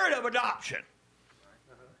spirit of adoption.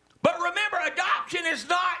 But remember, adoption is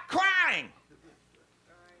not crying.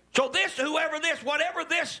 So whatever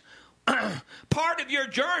this part of your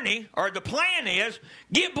journey or the plan is,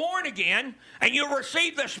 get born again and you'll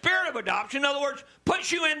receive the spirit of adoption. In other words,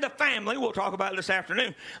 puts you in the family. We'll talk about it this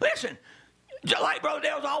afternoon. Listen, just like Brother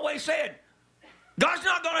Dale's always said, God's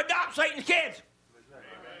not going to adopt Satan's kids.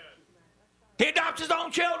 He adopts his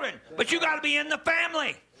own children. But you got to be in the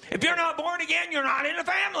family. If you're not born again, you're not in the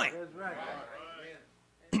family.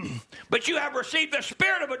 But you have received the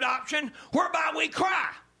spirit of adoption whereby we cry,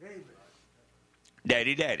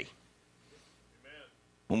 Daddy, Daddy.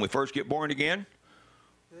 When we first get born again,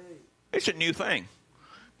 it's a new thing.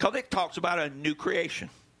 Because it talks about a new creation.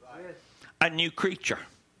 A new creature.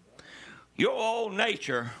 Your old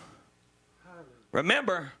nature,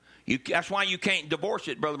 remember, that's why you can't divorce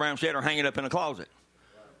it, Brother Brown said, or hang it up in a closet.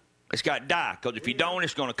 It's got to die. Because if you don't,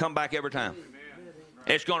 it's going to come back every time.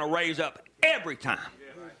 It's going to raise up every time.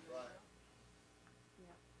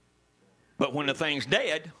 But when the thing's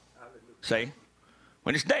dead, see,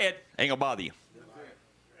 when it's dead, it ain't going to bother you.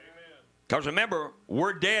 Because remember,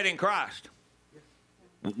 we're dead in Christ.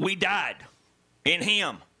 We died in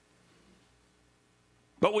Him.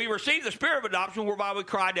 But we received the spirit of adoption whereby we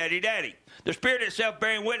cry, Daddy, Daddy. The Spirit itself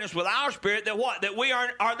bearing witness with our spirit that what? That we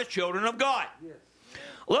are the children of God. Yes.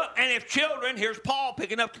 Look, and if children, here's Paul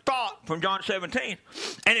picking up the thought from John 17.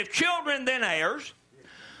 And if children, then heirs,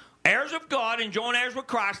 heirs of God and joint heirs with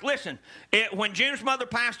Christ. Listen, when Jim's mother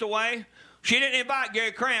passed away, she didn't invite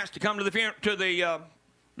Gary Krantz to come to the funeral,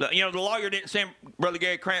 the lawyer didn't send Brother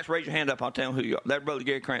Gary Krantz. Raise your hand up. I'll tell him who you are. That's Brother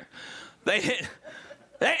Gary Krantz. They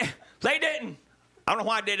didn't. I don't know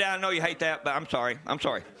why I did that. I know you hate that, but I'm sorry.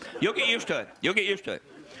 You'll get used to it.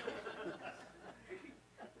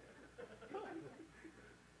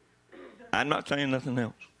 I'm not saying nothing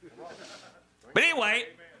else. But anyway,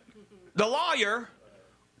 the lawyer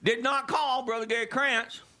did not call Brother Gary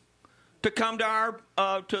Krantz to come to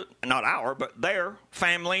but their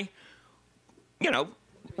family,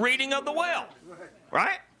 reading of the will.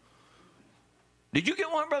 Right? Did you get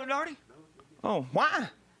one, Brother Darty? Oh, why?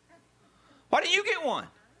 Why didn't you get one?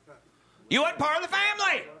 You weren't part of the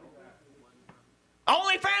family.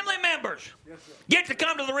 Only family members get to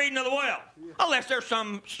come to the reading of the will. Unless there's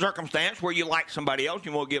some circumstance where you like somebody else,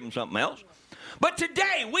 you want to give them something else. But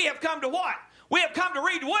today, we have come to what? We have come to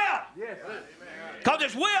read the will. Because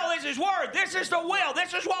His will is His word. This is the will.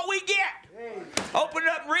 This is what we get. Open it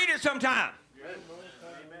up and read it sometime.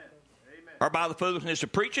 Or by the foolishness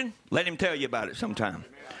of preaching, let him tell you about it sometime.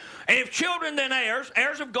 And if children, then heirs,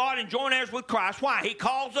 heirs of God and joint heirs with Christ. Why? He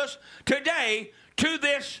calls us today to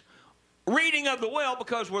this reading of the will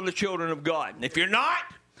because we're the children of God. And if you're not,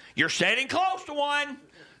 you're sitting close to one.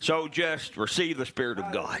 So just receive the Spirit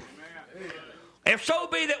of God. If so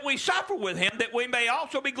be that we suffer with Him, that we may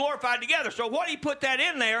also be glorified together. So what He put that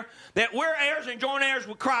in there, that we're heirs and joint heirs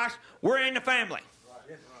with Christ, we're in the family.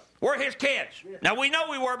 We're His kids. Now, we know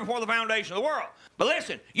we were before the foundation of the world. But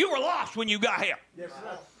listen, you were lost when you got here. There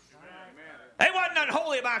wasn't nothing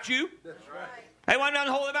holy about you. There wasn't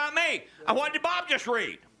nothing holy about me. What did Bob just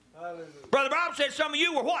read? Brother Bob said some of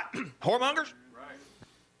you were what? Whoremongers?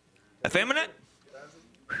 Effeminate?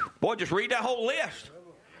 Boy, just read that whole list.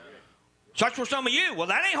 Such were some of you. Well,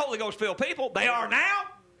 that ain't Holy Ghost-filled people. They are now.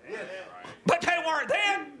 But they weren't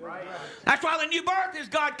then. That's why the new birth is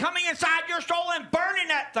God coming inside your soul and burning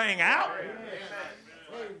that thing out.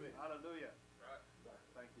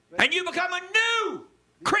 And you become a new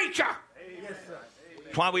creature.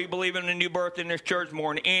 That's why we believe in the new birth in this church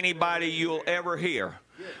more than anybody you'll ever hear.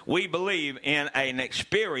 We believe in an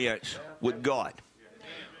experience with God.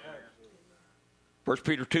 1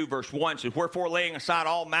 Peter 2 verse 1 says, wherefore laying aside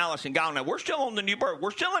all malice and guile. Now, we're still on the new birth.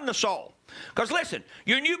 We're still in the soul. Because listen,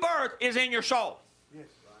 your new birth is in your soul.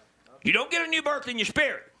 You don't get a new birth in your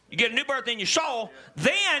spirit. You get a new birth in your soul.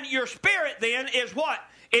 Then your spirit then is what?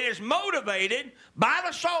 It is motivated by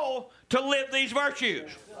the soul to live these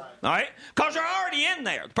virtues. All right? Because they're already in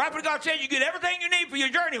there. The prophet of God said you get everything you need for your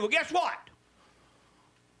journey. Well, guess what?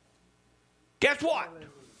 Guess what?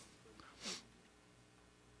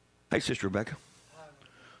 Hey, Sister Rebecca.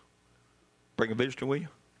 Bring a visitor, will you?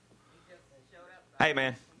 Hey,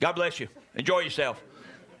 man. God bless you. Enjoy yourself.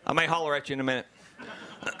 I may holler at you in a minute.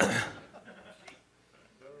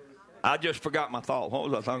 I just forgot my thought. What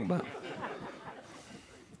was I talking about?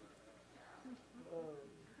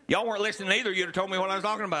 Y'all weren't listening either. You'd have told me what I was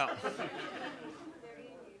talking about.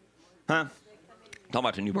 Huh? Talking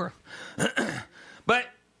about the new birth. But,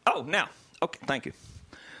 now. Okay, thank you.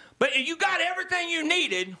 But you got everything you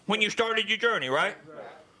needed when you started your journey, right?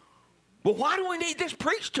 Well, why do we need this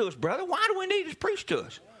preached to us, brother? Why do we need this preached to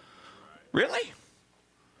us? Really?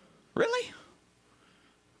 Really?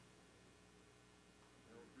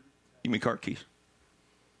 Give me car keys.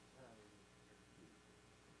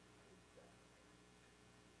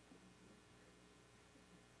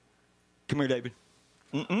 Come here, David.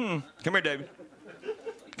 Come here, David.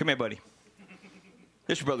 Come here, buddy.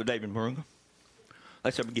 This is Brother David Marunga.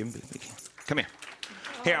 Let's give him. Come here.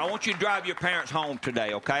 Here, I want you to drive your parents home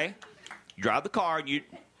today, okay? You drive the car, and you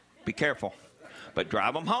be careful. But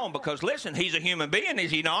drive them home because, listen, he's a human being, is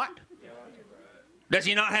he not? Does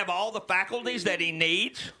he not have all the faculties that he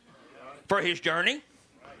needs for his journey?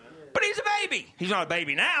 But he's a baby. He's not a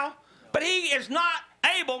baby now, but he is not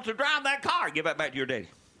able to drive that car. Give that back to your daddy.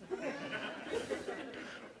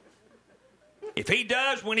 If he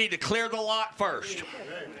does, we need to clear the lot first.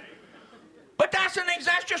 But that's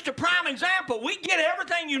just a prime example. We get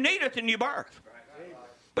everything you need at the new birth.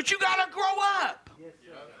 But you got to grow up.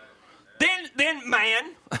 Then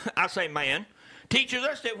man, I say man, teaches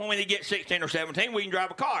us that when we get 16 or 17, we can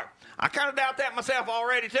drive a car. I kind of doubt that myself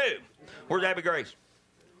already, too. Where's Abby Grace?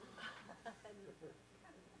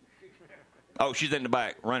 Oh, she's in the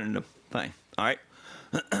back running the thing. All right.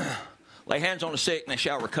 Lay hands on the sick and they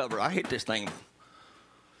shall recover. I hit this thing.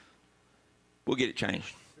 We'll get it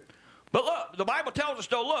changed. But look, the Bible tells us,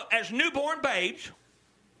 though, look, as newborn babes,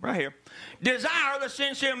 right here, desire the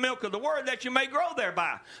sincere milk of the word that you may grow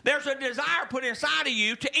thereby. There's a desire put inside of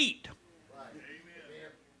you to eat.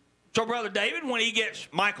 So Brother David, when he gets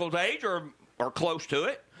Michael's age or close to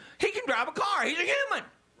it, he can drive a car. He's a human.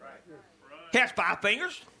 He has 5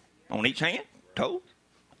 fingers on each hand, toes,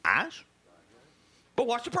 eyes. But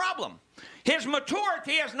what's the problem? His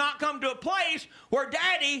maturity has not come to a place where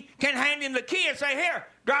Daddy can hand him the key and say, here,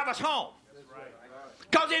 drive us home.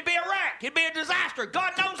 Because it'd be a wreck. It'd be a disaster.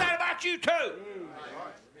 God knows that about you too.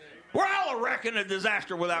 We're all a wreck and a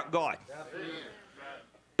disaster without God.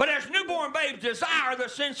 But as newborn babes, desire the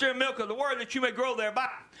sincere milk of the word that you may grow thereby.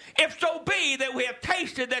 If so be that we have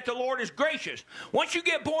tasted that the Lord is gracious. Once you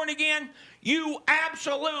get born again, you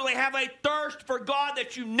absolutely have a thirst for God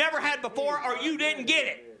that you never had before, or you didn't get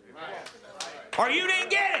it. Or you didn't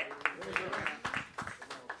get it.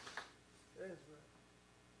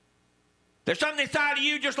 There's something inside of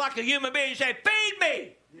you just like a human being. You say, feed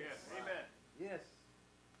me. Yes. Amen. Yes.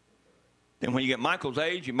 Then when you get Michael's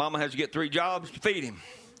age, your mama has to get 3 jobs to feed him.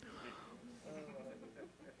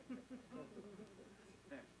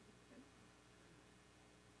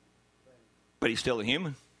 But he's still a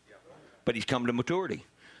human. But he's come to maturity.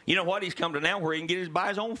 You know what? He's come to now where he can buy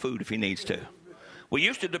his own food if he needs to. We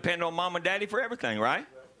used to depend on mom and daddy for everything, right?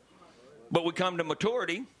 But we come to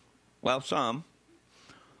maturity. Well, some.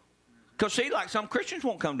 Because see, like some Christians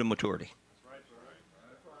won't come to maturity.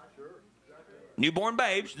 Newborn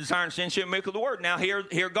babes desiring sincere milk of the word. Now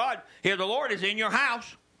here God, here the Lord is in your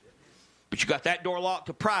house. But you got that door locked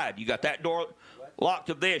to pride. You got that door locked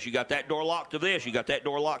to this. You got that door locked to this. You got that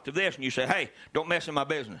door locked to this. And you say, hey, don't mess in my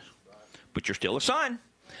business. But you're still a son.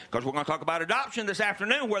 Because we're going to talk about adoption this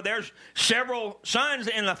afternoon where there's several sons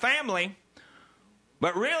in the family.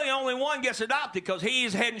 But really only one gets adopted because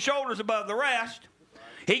he's head and shoulders above the rest.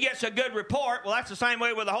 He gets a good report. Well, that's the same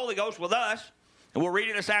way with the Holy Ghost with us. And we'll read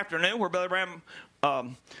it this afternoon where Brother Bram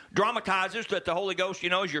dramatizes that the Holy Ghost,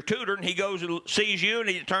 is your tutor. And he goes and sees you and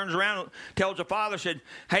he turns around and tells the Father, said,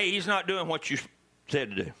 hey, he's not doing what you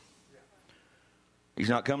said to do. He's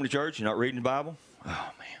not coming to church. He's not reading the Bible.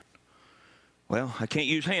 Oh, man. Well, I can't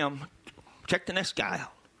use him. Check the next guy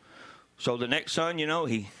out. So the next son,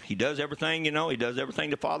 he does everything, he does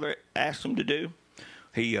everything the father asks him to do.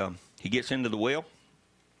 He gets into the well,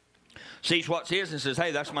 sees what's his, and says,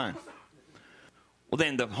 hey, that's mine. Well,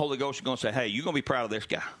 then the Holy Ghost is going to say, hey, you're going to be proud of this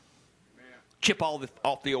guy. Chip all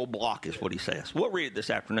off the old block is what he says. We'll read it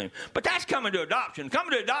this afternoon. But that's coming to adoption.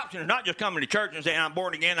 Coming to adoption is not just coming to church and saying, I'm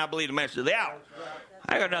born again, I believe the message of the hour.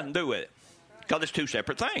 I got nothing to do with it. Because it's two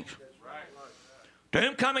separate things. To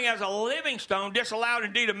whom coming as a living stone, disallowed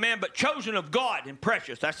indeed of men, but chosen of God and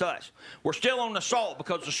precious. That's us. We're still on the soul,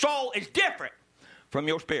 because the soul is different from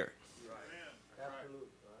your spirit.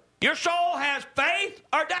 Your soul has faith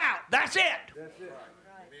or doubt. That's it.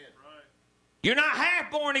 You're not half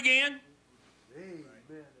born again.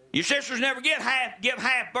 Your sisters never give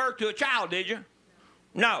half birth to a child, did you?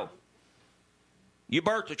 No. You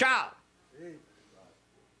birthed a child.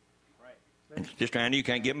 And Sister Andy, you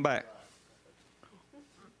can't give them back.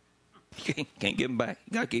 You can't give them back.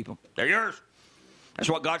 You got to keep them. They're yours. That's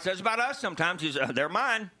what God says about us sometimes. Is they're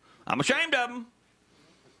mine. I'm ashamed of them,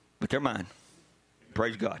 but they're mine.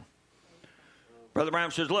 Praise God. Brother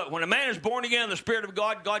Brown says, look, when a man is born again in the Spirit of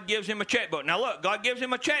God, God gives him a checkbook. Now look, God gives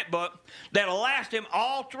him a checkbook that'll last him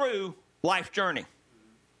all through life's journey.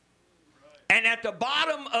 And at the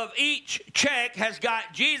bottom of each check has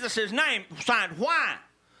got Jesus' name signed. Why?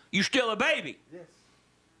 You still a baby.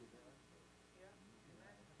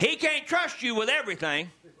 He can't trust you with everything.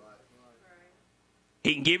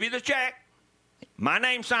 He can give you the check. My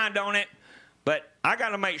name's signed on it. But I got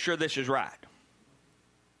to make sure this is right.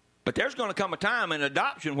 But there's going to come a time in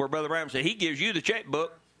adoption where Brother Brown said he gives you the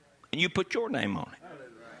checkbook and you put your name on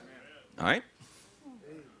it. All right?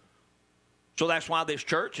 So that's why this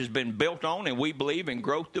church has been built on, and we believe in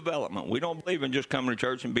growth development. We don't believe in just coming to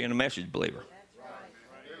church and being a message believer.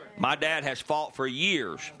 My dad has fought for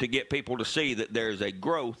years to get people to see that there's a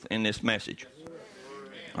growth in this message.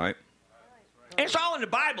 All right? And it's all in the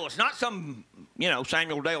Bible. It's not some,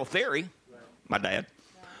 Samuel Dale theory. My dad.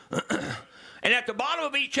 And at the bottom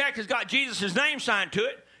of each check has got Jesus' name signed to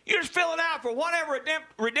it. You just fill it out for whatever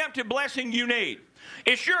redemptive blessing you need.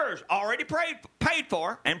 It's yours, already paid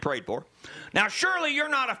for and prayed for. Now, surely you're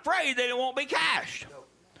not afraid that it won't be cashed.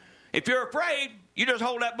 If you're afraid, you just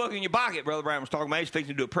hold that book in your pocket. Brother Brown was talking about. He's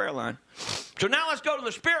fixing to do a prayer line. So now let's go to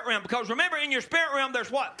the spirit realm, because remember, in your spirit realm,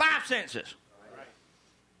 there's what? 5 senses.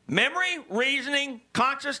 Memory, reasoning,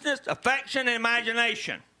 consciousness, affection, and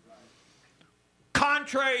imagination.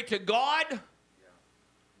 Contrary to God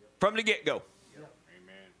from the get-go.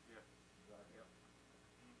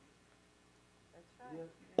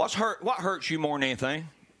 What hurts you more than anything?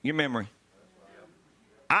 Your memory.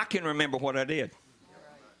 I can remember what I did.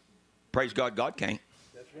 Praise God, God can't.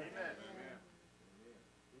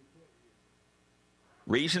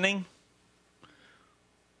 Reasoning.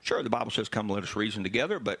 Sure, the Bible says, come let us reason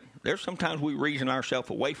together, but there's sometimes we reason ourselves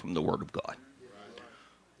away from the Word of God.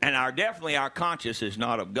 And definitely our conscience is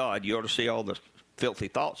not of God. You ought to see all the filthy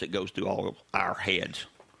thoughts that goes through all of our heads.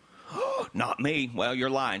 Not me. Well, you're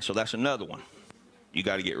lying, so that's another one you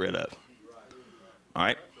got to get rid of. All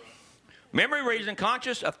right? Memory, reason,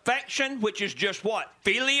 conscious, affection, which is just what?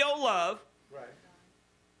 Filial love. Right.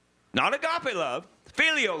 Not agape love.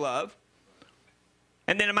 Filial love.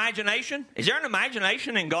 And then imagination. Is there an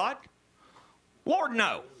imagination in God? Lord,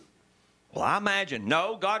 no. Well, I imagine.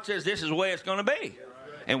 No, God says this is the way it's going to be.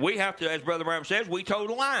 And we have to, as Brother Brown says, we toe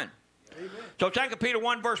the line. Amen. So 2 Peter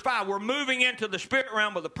 1 verse 5, we're moving into the spirit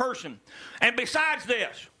realm of the person. And besides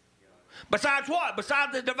this, besides what?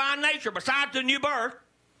 Besides the divine nature, besides the new birth,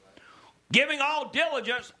 giving all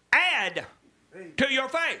diligence, add to your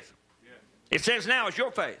faith. It says now it's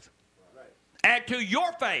your faith. Add to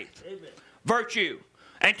your faith virtue.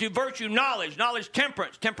 And to virtue knowledge. Knowledge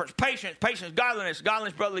temperance. Temperance patience. Patience godliness.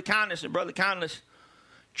 Godliness brotherly kindness. And brotherly kindness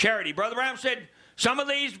charity. Brother Brown said some of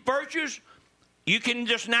these virtues you can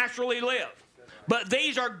just naturally live. But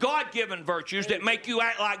these are God-given virtues that make you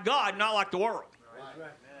act like God, not like the world.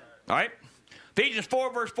 All right? Ephesians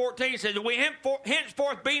 4 verse 14 says, we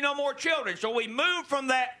henceforth be no more children. So we move from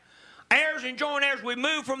that heirs and joint heirs. We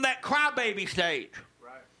move from that crybaby stage.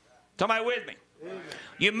 Somebody with me?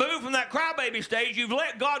 You move from that crybaby stage. You've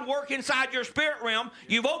let God work inside your spirit realm.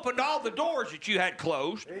 You've opened all the doors that you had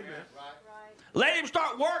closed. Amen. Let him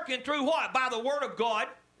start working through what? By the word of God.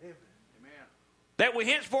 Amen. That we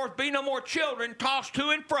henceforth be no more children, tossed to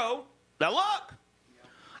and fro. Now look.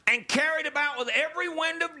 And carried about with every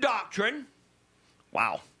wind of doctrine.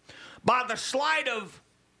 Wow. By the sleight of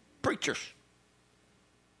preachers.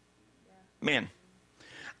 Men.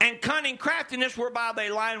 And cunning craftiness whereby they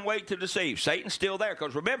lie in wait to deceive. Satan's still there.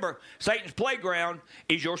 Because remember, Satan's playground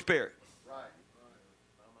is your spirit.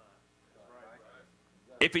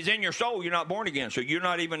 If he's in your soul, you're not born again, so you're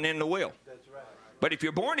not even in the will. That's right. But if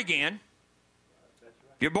you're born again,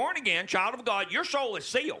 child of God, your soul is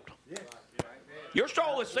sealed. Yes. Your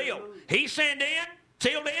soul is sealed. He's sent in,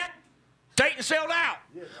 sealed in, Satan sealed out.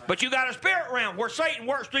 But you got a spirit realm where Satan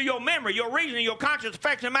works through your memory, your reasoning, your conscience,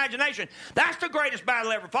 affection, imagination. That's the greatest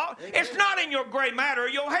battle ever fought. It's not in your gray matter or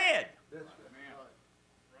your head. That's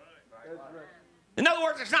right. In other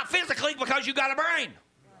words, it's not physically because you got a brain.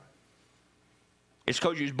 It's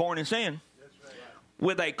because you was born in sin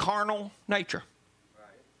with a carnal nature.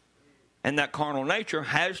 And that carnal nature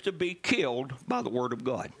has to be killed by the Word of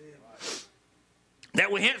God.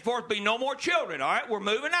 That we henceforth be no more children. All right, we're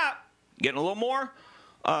moving up. Getting a little more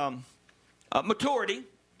maturity,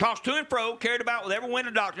 tossed to and fro, carried about with every wind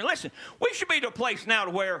of doctrine. Listen, we should be to a place now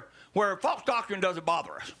to where false doctrine doesn't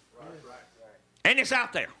bother us. And it's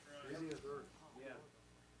out there.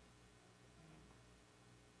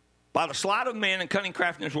 By the sleight of men and cunning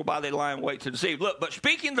craftiness will buy they lie in wait to deceive. Look, but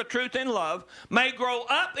speaking the truth in love may grow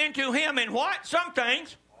up into him in what? Some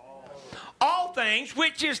things. All things,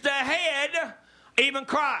 which is the head, even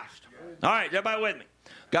Christ. All right, everybody with me?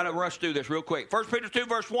 Got to rush through this real quick. 1 Peter 2,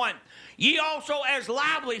 verse 1. Ye also as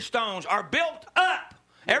lively stones are built up.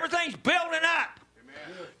 Everything's building up.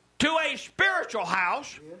 Amen. To a spiritual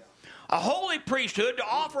house, a holy priesthood to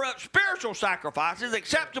offer up spiritual sacrifices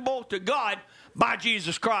acceptable to God by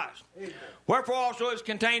Jesus Christ. Amen. Wherefore also is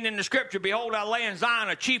contained in the scripture, behold, I lay in Zion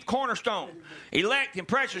a chief cornerstone, elect and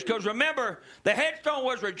precious. Because remember, the headstone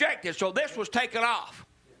was rejected, so this was taken off.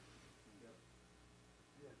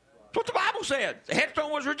 That's what the Bible said. The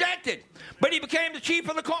headstone was rejected. But he became the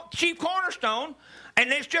chief cornerstone, and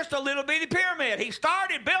it's just a little bitty pyramid. He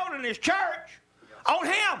started building his church on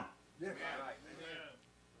him.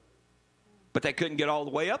 But they couldn't get all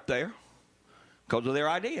the way up there because of their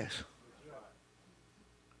ideas.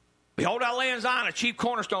 Behold, I lay in Zion a chief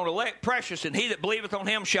cornerstone, elect, precious, and he that believeth on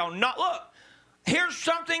him shall not. Look, here's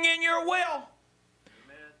something in your will.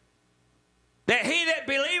 That he that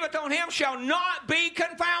believeth on him shall not be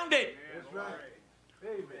confounded. That's right.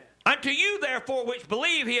 Amen. Unto you, therefore, which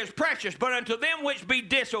believe, he is precious. But unto them which be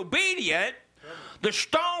disobedient, the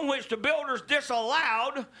stone which the builders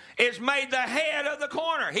disallowed is made the head of the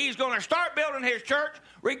corner. He's going to start building his church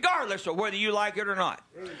regardless of whether you like it or not.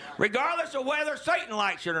 Amen. Regardless of whether Satan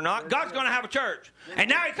likes it or not, God's going to have a church. And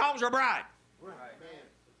now he calls her bride.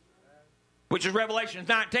 Which is Revelation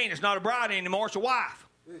 19. It's not a bride anymore, it's a wife.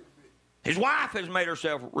 His wife has made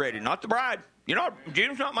herself ready, not the bride. You know,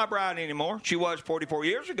 June's not my bride anymore. She was 44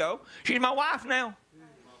 years ago. She's my wife now.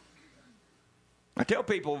 I tell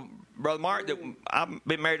people, Brother Mark, that I've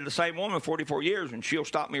been married to the same woman 44 years, and she'll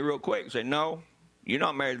stop me real quick and say, no, you're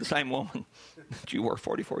not married to the same woman that you were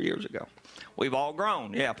 44 years ago. We've all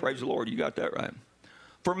grown. Yeah, praise the Lord, you got that right.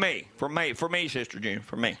 For me, Sister June,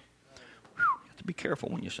 for me. You have to be careful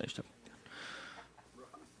when you say stuff.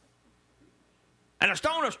 And a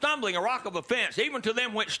stone of stumbling, a rock of offense, even to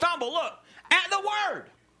them which stumble, look, at the word.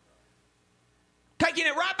 Taking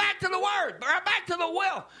it right back to the word, right back to the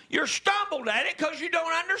will. You're stumbled at it because you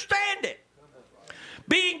don't understand it.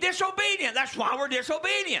 Being disobedient, that's why we're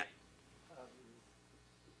disobedient.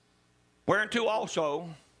 Whereunto also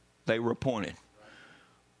they were appointed.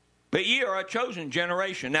 But ye are a chosen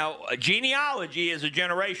generation. Now, a genealogy is a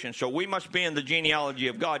generation, so we must be in the genealogy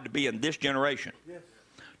of God to be in this generation. Yes.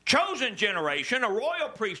 Chosen generation, a royal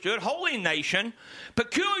priesthood, holy nation,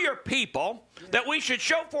 peculiar people, that we should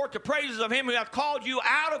show forth the praises of him who hath called you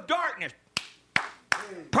out of darkness.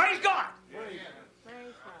 Praise God.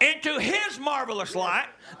 Into his marvelous light,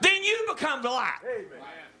 then you become the light.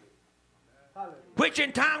 Which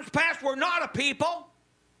in times past were not a people,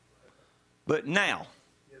 but now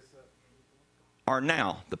are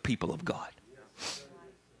now the people of God.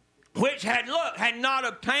 Which had not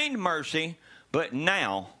obtained mercy, but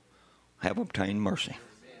now have obtained mercy.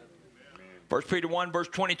 1 Peter 1, verse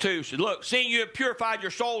 22 says, look, seeing you have purified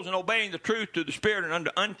your souls in obeying the truth through the Spirit and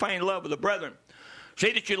under unfeigned love of the brethren,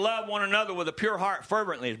 see that you love one another with a pure heart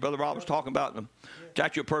fervently, as Brother Rob was talking about in the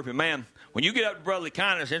Statue of Perfect Man. When you get up to brotherly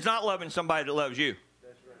kindness, it's not loving somebody that loves you.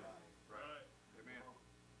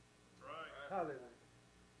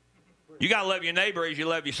 You got to love your neighbor as you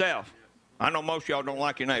love yourself. I know most of y'all don't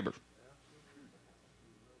like your neighbors.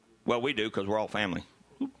 Well, we do because we're all family.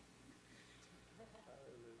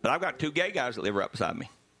 But I've got two gay guys that live right beside me.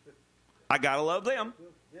 I got to love them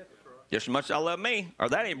just as much as I love me, or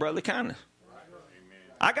that ain't brotherly kindness.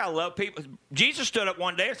 I got to love people. Jesus stood up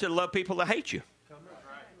one day and said, love people that hate you.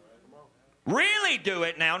 Really do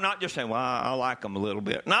it now, not just saying, well, I like them a little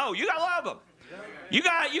bit. No, you got to love them. You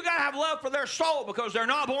got to have love for their soul because they're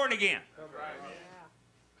not born again.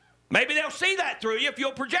 Maybe they'll see that through you if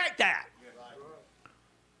you'll project that.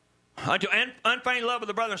 Unto unfeigned love of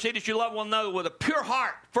the brother, and see that you love one another with a pure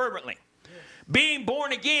heart, fervently. Being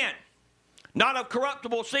born again, not of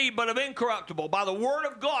corruptible seed, but of incorruptible, by the word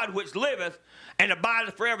of God which liveth and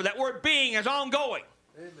abideth forever. That word being is ongoing.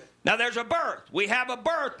 Amen. Now there's a birth. We have a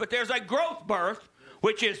birth, but there's a growth birth,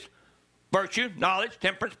 which is virtue, knowledge,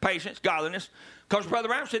 temperance, patience, godliness. Because Brother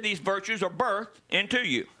Brown said these virtues are birthed into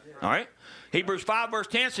you. All right? Hebrews 5 verse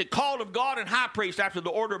 10 said, called of God and high priest after the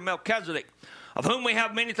order of Melchizedek, of whom we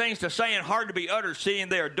have many things to say and hard to be uttered, seeing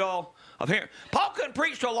they are dull of hearing. Paul couldn't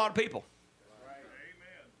preach to a lot of people.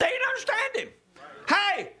 They didn't understand him.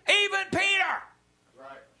 Hey, even Peter.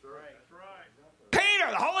 Peter,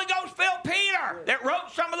 the Holy Ghost filled Peter that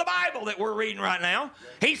wrote some of the Bible that we're reading right now.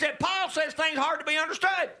 He said, Paul says things hard to be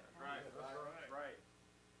understood.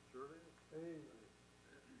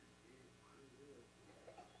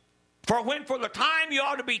 For when for the time you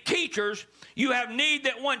ought to be teachers, you have need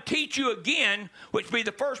that one teach you again, which be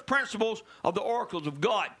the first principles of the oracles of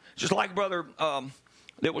God. Just like Brother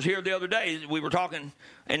that was here the other day, we were talking,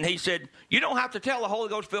 and he said, you don't have to tell a Holy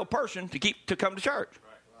Ghost-filled person to come to church.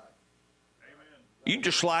 You can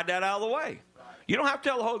just slide that out of the way. You don't have to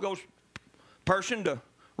tell a Holy Ghost person to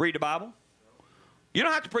read the Bible. You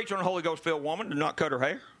don't have to preach on a Holy Ghost-filled woman to not cut her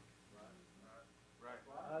hair.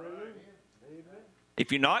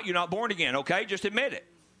 If you're not born again, okay? Just admit it.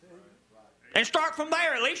 And start from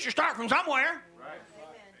there. At least you start from somewhere.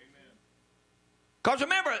 Because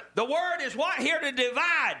remember, the word is what? Here to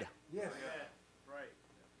divide. Yes.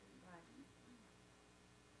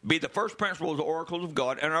 Be the first principles of the oracles of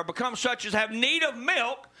God, and are become such as have need of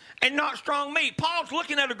milk and not strong meat. Paul's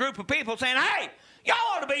looking at a group of people saying, hey, y'all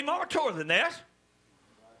ought to be more mature than this.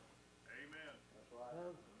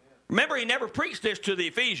 Amen. Remember, he never preached this to the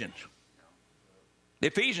Ephesians. The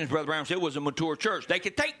Ephesians, Brother Brown said, was a mature church. They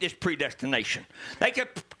could take this predestination. They could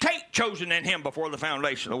take chosen in him before the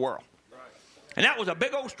foundation of the world. And that was a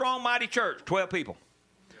big old, strong, mighty church, 12 people.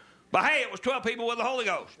 But hey, it was 12 people with the Holy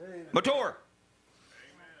Ghost. Amen. Mature. Amen.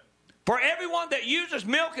 For everyone that uses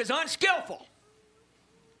milk is unskillful.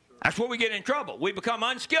 That's where we get in trouble. We become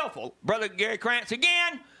unskillful. Brother Gary Krantz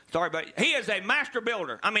again. Sorry, but he is a master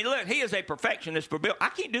builder. I mean, look, he is a perfectionist for building. I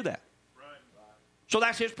can't do that. Right. So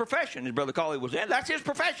that's his profession, as Brother Colley was in. That's his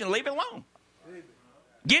profession. Leave it alone. Amen.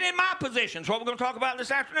 Get in my position. That's what we're going to talk about this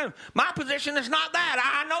afternoon. My position is not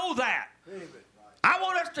that. I know that. Amen. I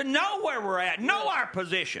want us to know where we're at, know our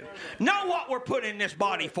position, know what we're put in this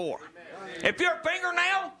body for. If your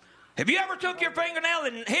fingernail, have you ever took your fingernail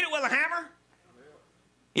and hit it with a hammer?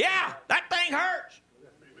 Yeah, that thing hurts.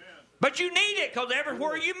 But you need it because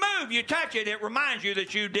everywhere you move, you touch it, it reminds you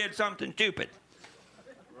that you did something stupid.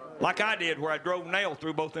 Like I did where I drove a nail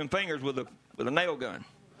through both them fingers with a nail gun.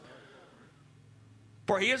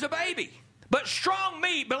 For he is a baby. But strong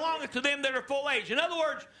meat belongeth to them that are full age. In other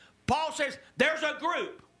words, Paul says there's a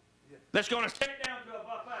group that's going to sit down to a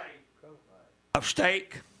buffet of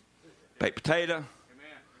steak, baked potato.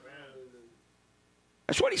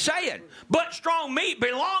 That's what he's saying. But strong meat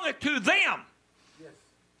belongeth to them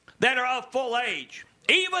that are of full age,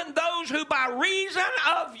 even those who by reason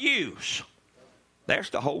of use, there's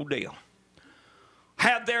the whole deal,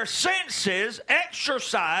 have their senses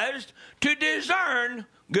exercised to discern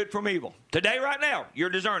good from evil. Today, right now, you're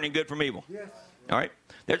discerning good from evil. Yes. All right?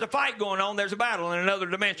 There's a fight going on. There's a battle in another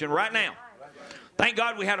dimension right now. Thank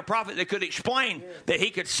God we had a prophet that could explain that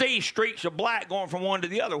he could see streaks of black going from one to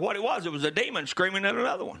the other. What it was a demon screaming at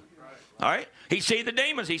another one. All right? He see the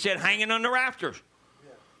demons, he said, hanging on the rafters.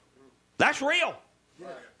 That's real.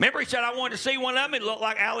 Remember, he said, I wanted to see one of them. It looked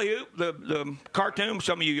like Alley-Oop, the cartoon.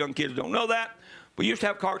 Some of you young kids don't know that. We used to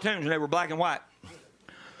have cartoons, and they were black and white.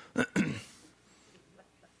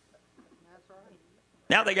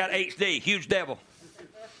 Now they got HD, huge devil.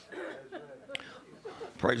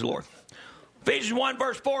 Praise the Lord. Ephesians 1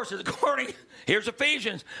 verse 4 says, here's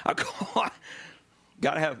Ephesians.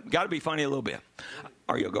 Got to be funny a little bit,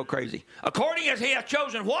 or you'll go crazy. According as he hath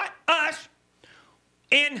chosen what? Us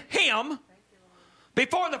in him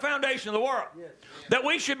before the foundation of the world. Yes. That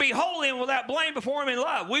we should be holy and without blame before him in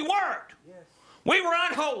love. We weren't. Yes. We were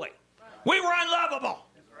unholy. We were unlovable.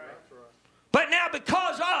 But now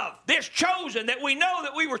because of this chosen, that we know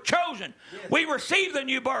that we were chosen, we received the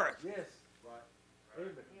new birth. Yes.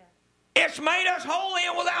 It's made us holy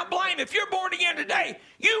and without blame. If you're born again today,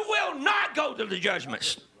 you will not go to the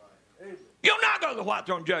judgments. You'll not go to the white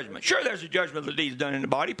throne judgment. Sure, there's a judgment of the deeds done in the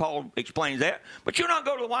body. Paul explains that. But you'll not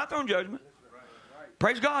go to the white throne judgment.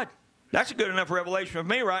 Praise God. That's a good enough revelation for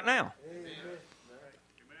me right now.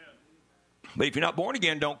 But if you're not born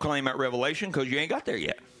again, don't claim that revelation because you ain't got there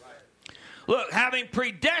yet. Look, having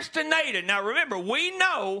predestinated. Now remember, we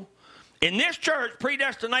know in this church,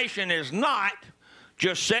 predestination is not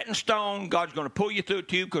just set in stone. God's going to pull you through it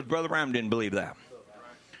to you, because Brother Brown didn't believe that.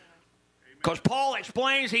 Because Paul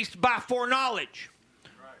explains he's by foreknowledge.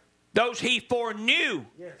 Those he foreknew,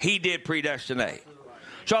 he did predestinate.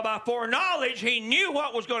 So by foreknowledge, he knew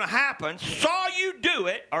what was going to happen, saw you do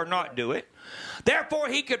it or not do it. Therefore,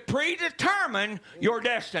 he could predetermine your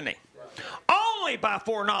destiny. Only by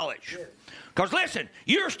foreknowledge. Because listen,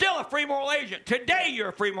 you're still a free moral agent. Today you're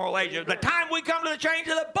a free moral agent. The time we come to the change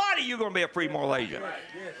of the body, you're going to be a free moral agent.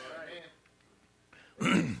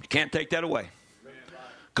 Can't take that away.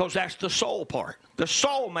 Because that's the soul part. The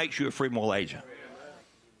soul makes you a free moral agent.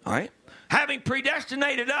 All right? Having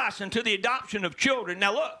predestinated us unto the adoption of children.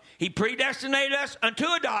 Now look, he predestinated us unto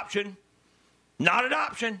adoption. Not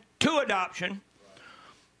adoption, to adoption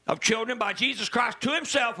of children by Jesus Christ to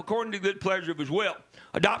himself according to the good pleasure of his will.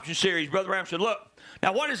 Adoption series. Brother Ram said, look,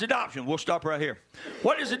 now what is adoption? We'll stop right here.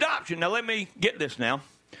 What is adoption? Now let me get this now.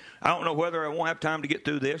 I don't know whether I won't have time to get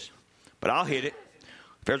through this, but I'll hit it.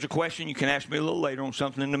 If there's a question, you can ask me a little later on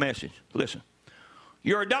something in the message. Listen,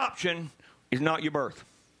 your adoption is not your birth.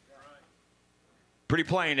 Pretty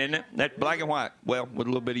plain, isn't it? That's black and white. Well, with a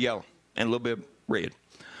little bit of yellow and a little bit of red.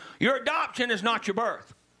 Your adoption is not your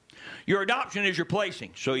birth. Your adoption is your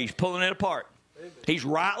placing. So he's pulling it apart. He's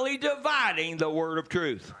rightly dividing the word of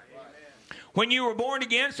truth. When you were born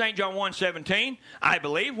again, St. John 1:17, I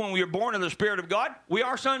believe, when we were born of the Spirit of God, we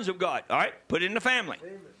are sons of God. All right? Put it in the family.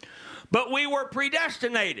 But we were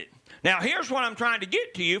predestinated. Now, here's what I'm trying to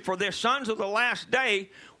get to you. For this sons of the last day,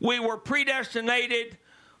 we were predestinated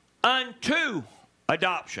unto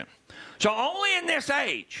adoption. So only in this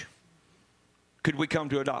age could we come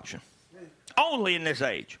to adoption. Only in this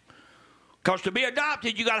age. Because to be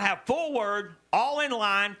adopted, you got to have full word, all in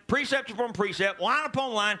line, precept upon precept, line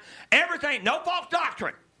upon line, everything, no false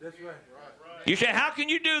doctrine. That's right. You say, how can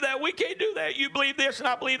you do that? We can't do that. You believe this and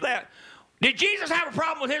I believe that. Did Jesus have a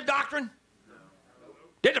problem with his doctrine?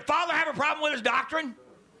 Did the Father have a problem with his doctrine?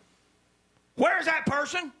 Where is that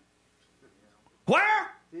person? Where?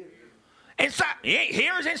 Inside.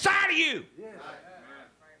 Here is inside of you.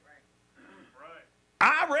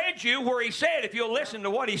 I read you where he said if you'll listen to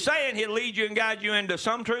what he's saying, he'll lead you and guide you into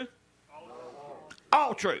some truth.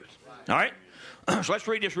 All truth. All right? So let's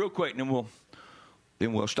read this real quick, and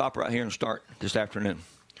then we'll stop right here and start this afternoon.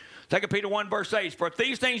 2 Peter 1, verse 8. For if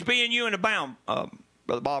these things be in you and abound,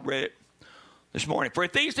 Brother Bob read it this morning. For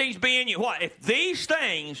if these things be in you, what? If these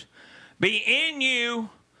things be in you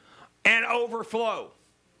and overflow.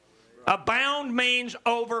 Abound means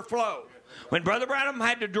overflow. When Brother Branham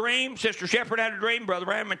had the dream, Sister Shepherd had a dream, Brother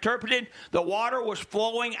Branham interpreted, the water was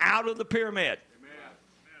flowing out of the pyramid. Amen.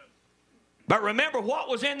 But remember what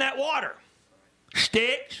was in that water?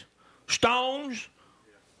 Sticks, stones.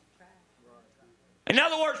 In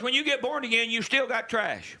other words, when you get born again, you still got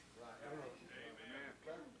trash.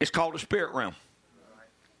 It's called the spirit realm.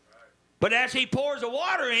 But as he pours the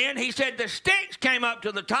water in, he said the sticks came up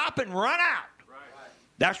to the top and run out.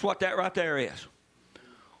 That's what that right there is.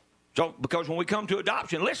 So, because when we come to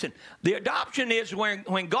adoption, listen, the adoption is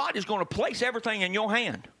when God is going to place everything in your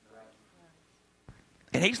hand.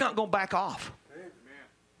 And he's not going to back off.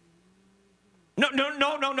 No.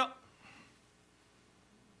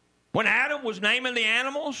 When Adam was naming the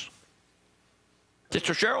animals,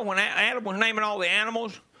 Sister Cheryl, when Adam was naming all the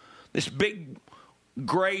animals, this big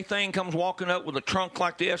gray thing comes walking up with a trunk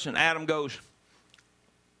like this, and Adam goes,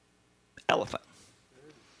 elephant.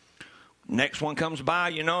 Next one comes by,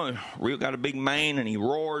 you know, real got a big mane, and he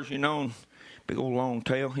roars, you know, big old long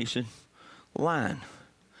tail. He said, lion.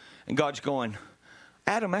 And God's going,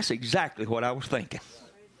 Adam, that's exactly what I was thinking.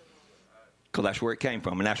 Because that's where it came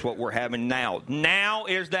from, and that's what we're having now. Now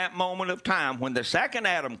is that moment of time when the second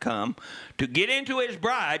Adam come to get into his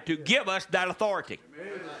bride to give us that authority.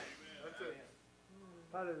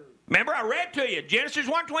 Amen. Remember, I read to you, Genesis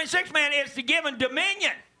 1:26, man, it's the given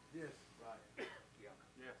dominion.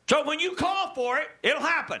 So when you call for it, it'll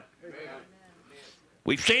happen. Amen.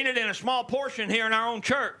 We've seen it in a small portion here in our own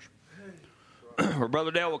church. Where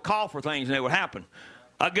Brother Dale would call for things and they would happen.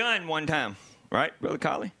 A gun one time, right, Brother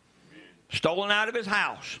Colley? Stolen out of his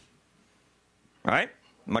house. Right?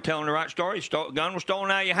 Am I telling the right story? A gun was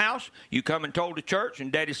stolen out of your house. You come and told the church,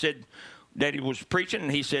 and Daddy was preaching,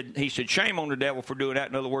 and he said, shame on the devil for doing that.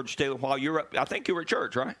 In other words, stealing while you're up. I think you were at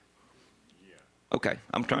church, right? Yeah. Okay,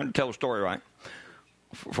 I'm trying to tell the story right.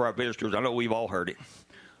 For our visitors, I know we've all heard it.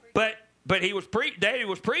 But he was Daddy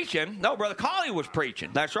was preaching. No, Brother Colley was preaching.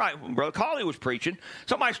 That's right. When Brother Colley was preaching,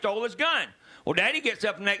 somebody stole his gun. Well, Daddy gets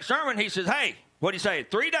up the next sermon. He says, hey, what do you say?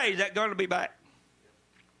 3 days, that gun will be back.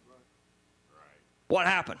 What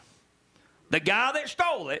happened? The guy that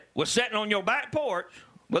stole it was sitting on your back porch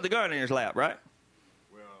with a gun in his lap, right?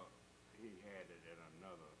 Well, he had it at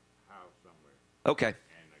another house somewhere. Okay.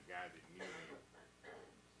 And the guy that knew him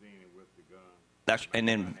seen him with the gun. And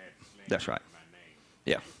then, that's right. My name.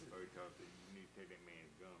 Yeah. So he told him, you need to take that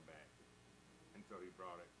man's gun back. And so he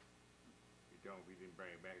brought it. He told him if he didn't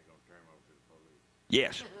bring it back, he's going to turn him over to the police.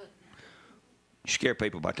 Yes. You scare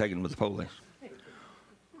people by taking them to the police.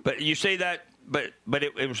 But you see that, but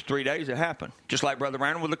it was 3 days it happened. Just like Brother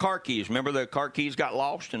Randall with the car keys. Remember the car keys got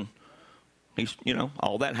lost and he's,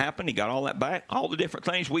 all that happened. He got all that back, all the different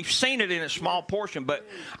things. We've seen it in a small portion, but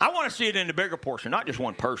I want to see it in the bigger portion, not just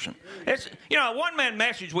one person. It's, a one-man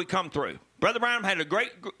message we come through. Brother Brown had a great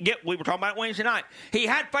gift. We were talking about Wednesday night. He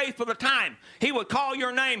had faith for the time. He would call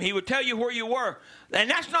your name. He would tell you where you were. And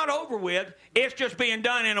that's not over with. It's just being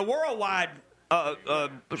done in a worldwide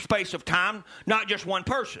space of time, not just one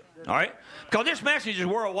person. All right? Because this message is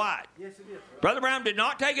worldwide. Yes, it is. Brother Brown did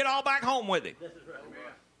not take it all back home with him.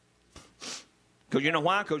 Because you know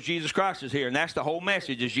why? Because Jesus Christ is here, and that's the whole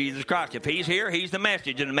message is Jesus Christ. If he's here, he's the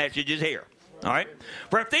message, and the message is here. All right?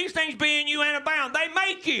 For if these things be in you and abound, they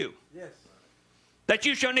make you. Yes. That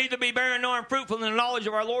you shall neither be barren nor unfruitful in the knowledge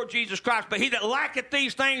of our Lord Jesus Christ. But he that lacketh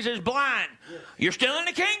these things is blind. Yes. You're still in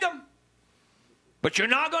the kingdom. But you're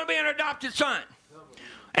not going to be an adopted son.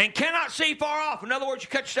 And cannot see far off. In other words, you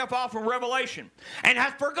cut yourself off from Revelation. And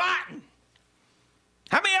have forgotten.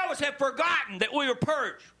 How many of us have forgotten that we were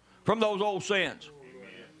purged from those old sins?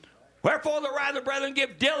 Amen. Wherefore the rather, brethren,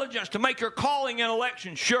 give diligence to make your calling and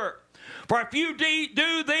election sure. For if you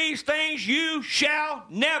do these things, you shall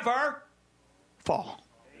never fall.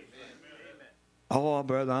 Amen. Oh,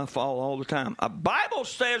 brother, I fall all the time. A Bible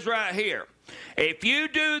says right here, if you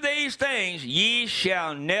do these things, ye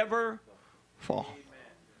shall never fall.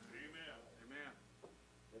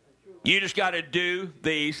 You just got to do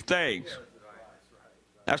these things.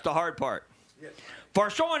 That's the hard part. For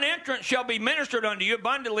so an entrance shall be ministered unto you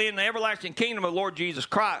abundantly in the everlasting kingdom of the Lord Jesus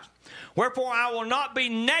Christ. Wherefore I will not be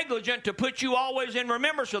negligent to put you always in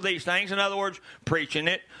remembrance of these things. In other words, preaching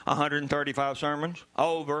it 135 sermons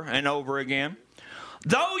over and over again.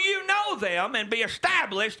 Though you know them and be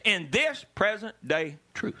established in this present day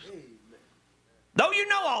truth. Though you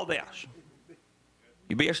know all this,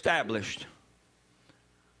 you be established.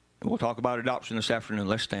 And we'll talk about adoption this afternoon.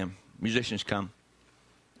 Let's stand. Musicians come.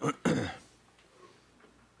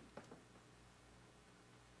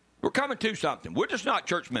 We're coming to something. We're just not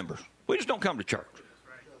church members. We just don't come to church.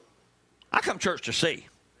 I come to church to see.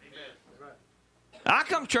 I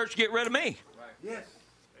come to church to get rid of me. Yes.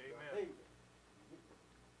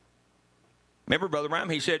 Remember Brother Ram?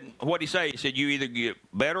 He said, what'd he say? He said, you either get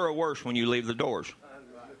better or worse when you leave the doors.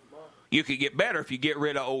 You could get better if you get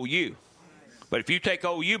rid of old you. But if you take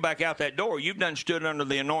old you back out that door, you've done stood under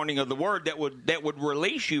the anointing of the word that would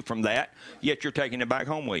release you from that, yet you're taking it back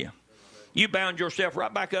home with you. You bound yourself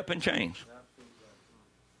right back up in chains.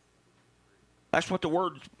 That's what the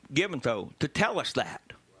word's given, though, to tell us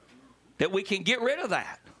that we can get rid of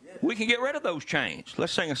that. We can get rid of those chains.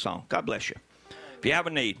 Let's sing a song. God bless you. If you have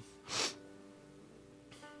a need.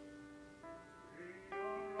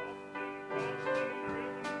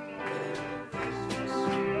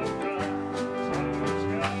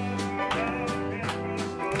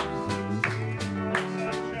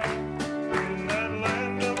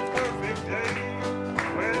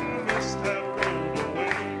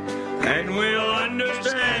 And we'll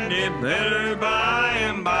understand it better by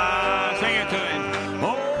and by. Sing it to him.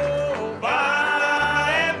 Oh,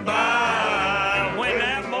 by and by, when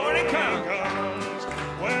that morning comes,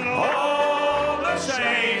 when all the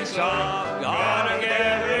saints of God are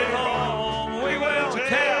gathered home, we will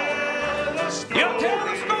tell. You'll tell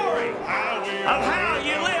the story of how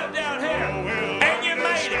you lived down here and you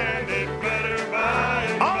made it.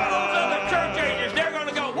 All those other church ages, they're going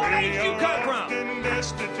to go, what age you come from?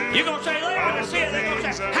 You're going to say, living to see it. They're going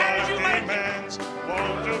to say, how did you make it?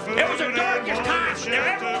 It was the darkest time there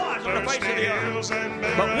ever was on the face of the earth.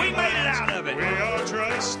 But we made it out of it. We are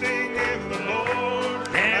trusting in the Lord.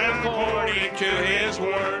 And according to his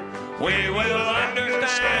word, we will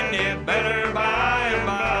understand it better by and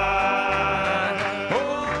by.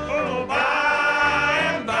 Oh, by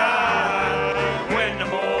and by, when the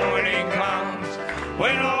morning comes,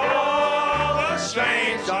 when all the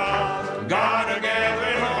saints of God are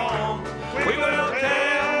gathered home, we will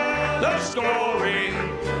tell the story,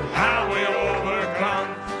 how we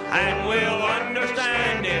overcome, and we'll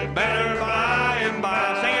understand it better by and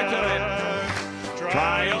by. Sing it to it.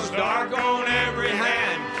 Trials dark on every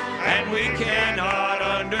hand, and we cannot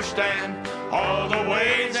understand all the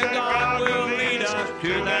ways that God will lead us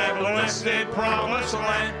to that blessed dreaded promised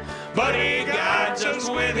land. But He guides us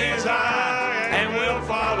with His eye, and we'll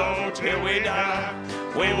follow till we die.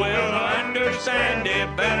 We will understand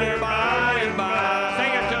it better by and by.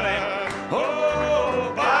 Sing it to Him.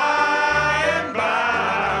 Oh, by and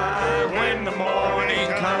by, when the morning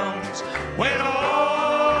comes, when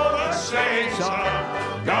all the saints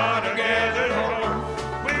are God are gathered home,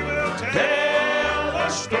 we will tell the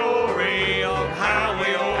story of how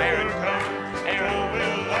we overcome, and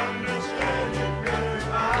we'll understand it better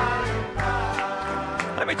by and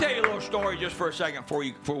by. Let me tell you a little story just for a second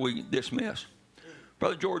before we dismiss.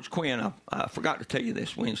 Brother George Quinn, I forgot to tell you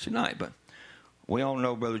this Wednesday night, but we all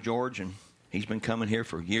know Brother George, and he's been coming here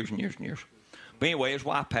for years and years and years. But anyway, his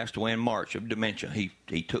wife passed away in March of dementia.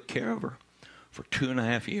 He took care of her for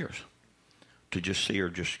 2.5 years to just see her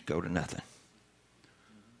just go to nothing.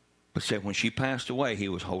 But said when she passed away, he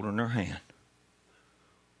was holding her hand.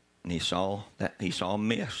 And he saw a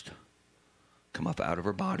mist come up out of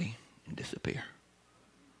her body and disappear.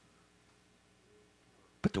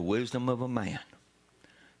 But the wisdom of a man,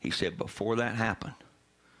 he said, before that happened,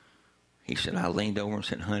 he said, I leaned over and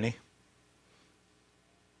said, honey,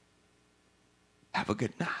 have a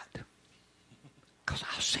good night, because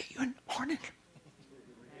I'll see you in the morning.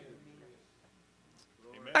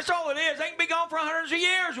 Amen. That's all it is. They can be gone for hundreds of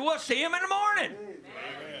years. We'll see him in the morning.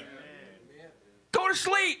 Amen. Go to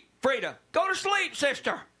sleep, Frida. Go to sleep,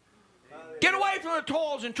 sister. Get away from the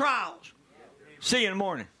toils and trials. See you in the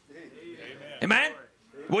morning. Amen.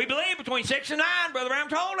 We believe between 6 and 9, Brother Ram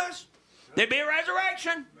told us, there'd be a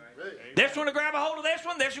resurrection. This one will grab a hold of this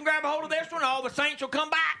one, this one grab a hold of this one, all the saints will come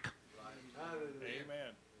back.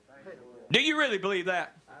 Amen. Do you really believe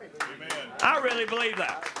that? Amen. I really believe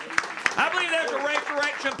that. I believe there's a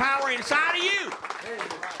resurrection power inside of you.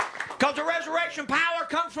 Because the resurrection power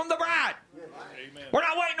comes from the bride. Amen. We're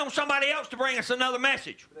not waiting on somebody else to bring us another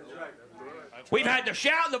message. We've had the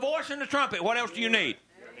shout, the voice, and the trumpet. What else do you need?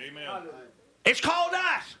 Amen. It's called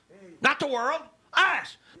us, not the world.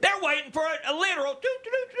 Us. They're waiting for a literal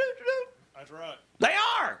do-do-do-do-do. That's right. They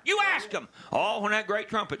are. You ask them. Oh, when that great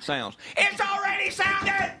trumpet sounds. It's already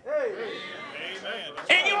sounded. Amen.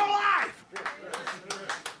 In your life.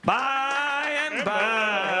 By and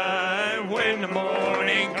by, when the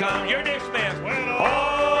morning comes, you're dismissed.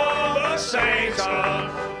 All the saints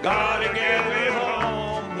of God are gathered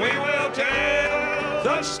home. We will tell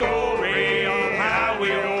the story of how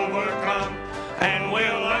we overcome, and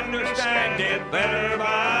we'll understand it better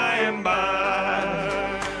by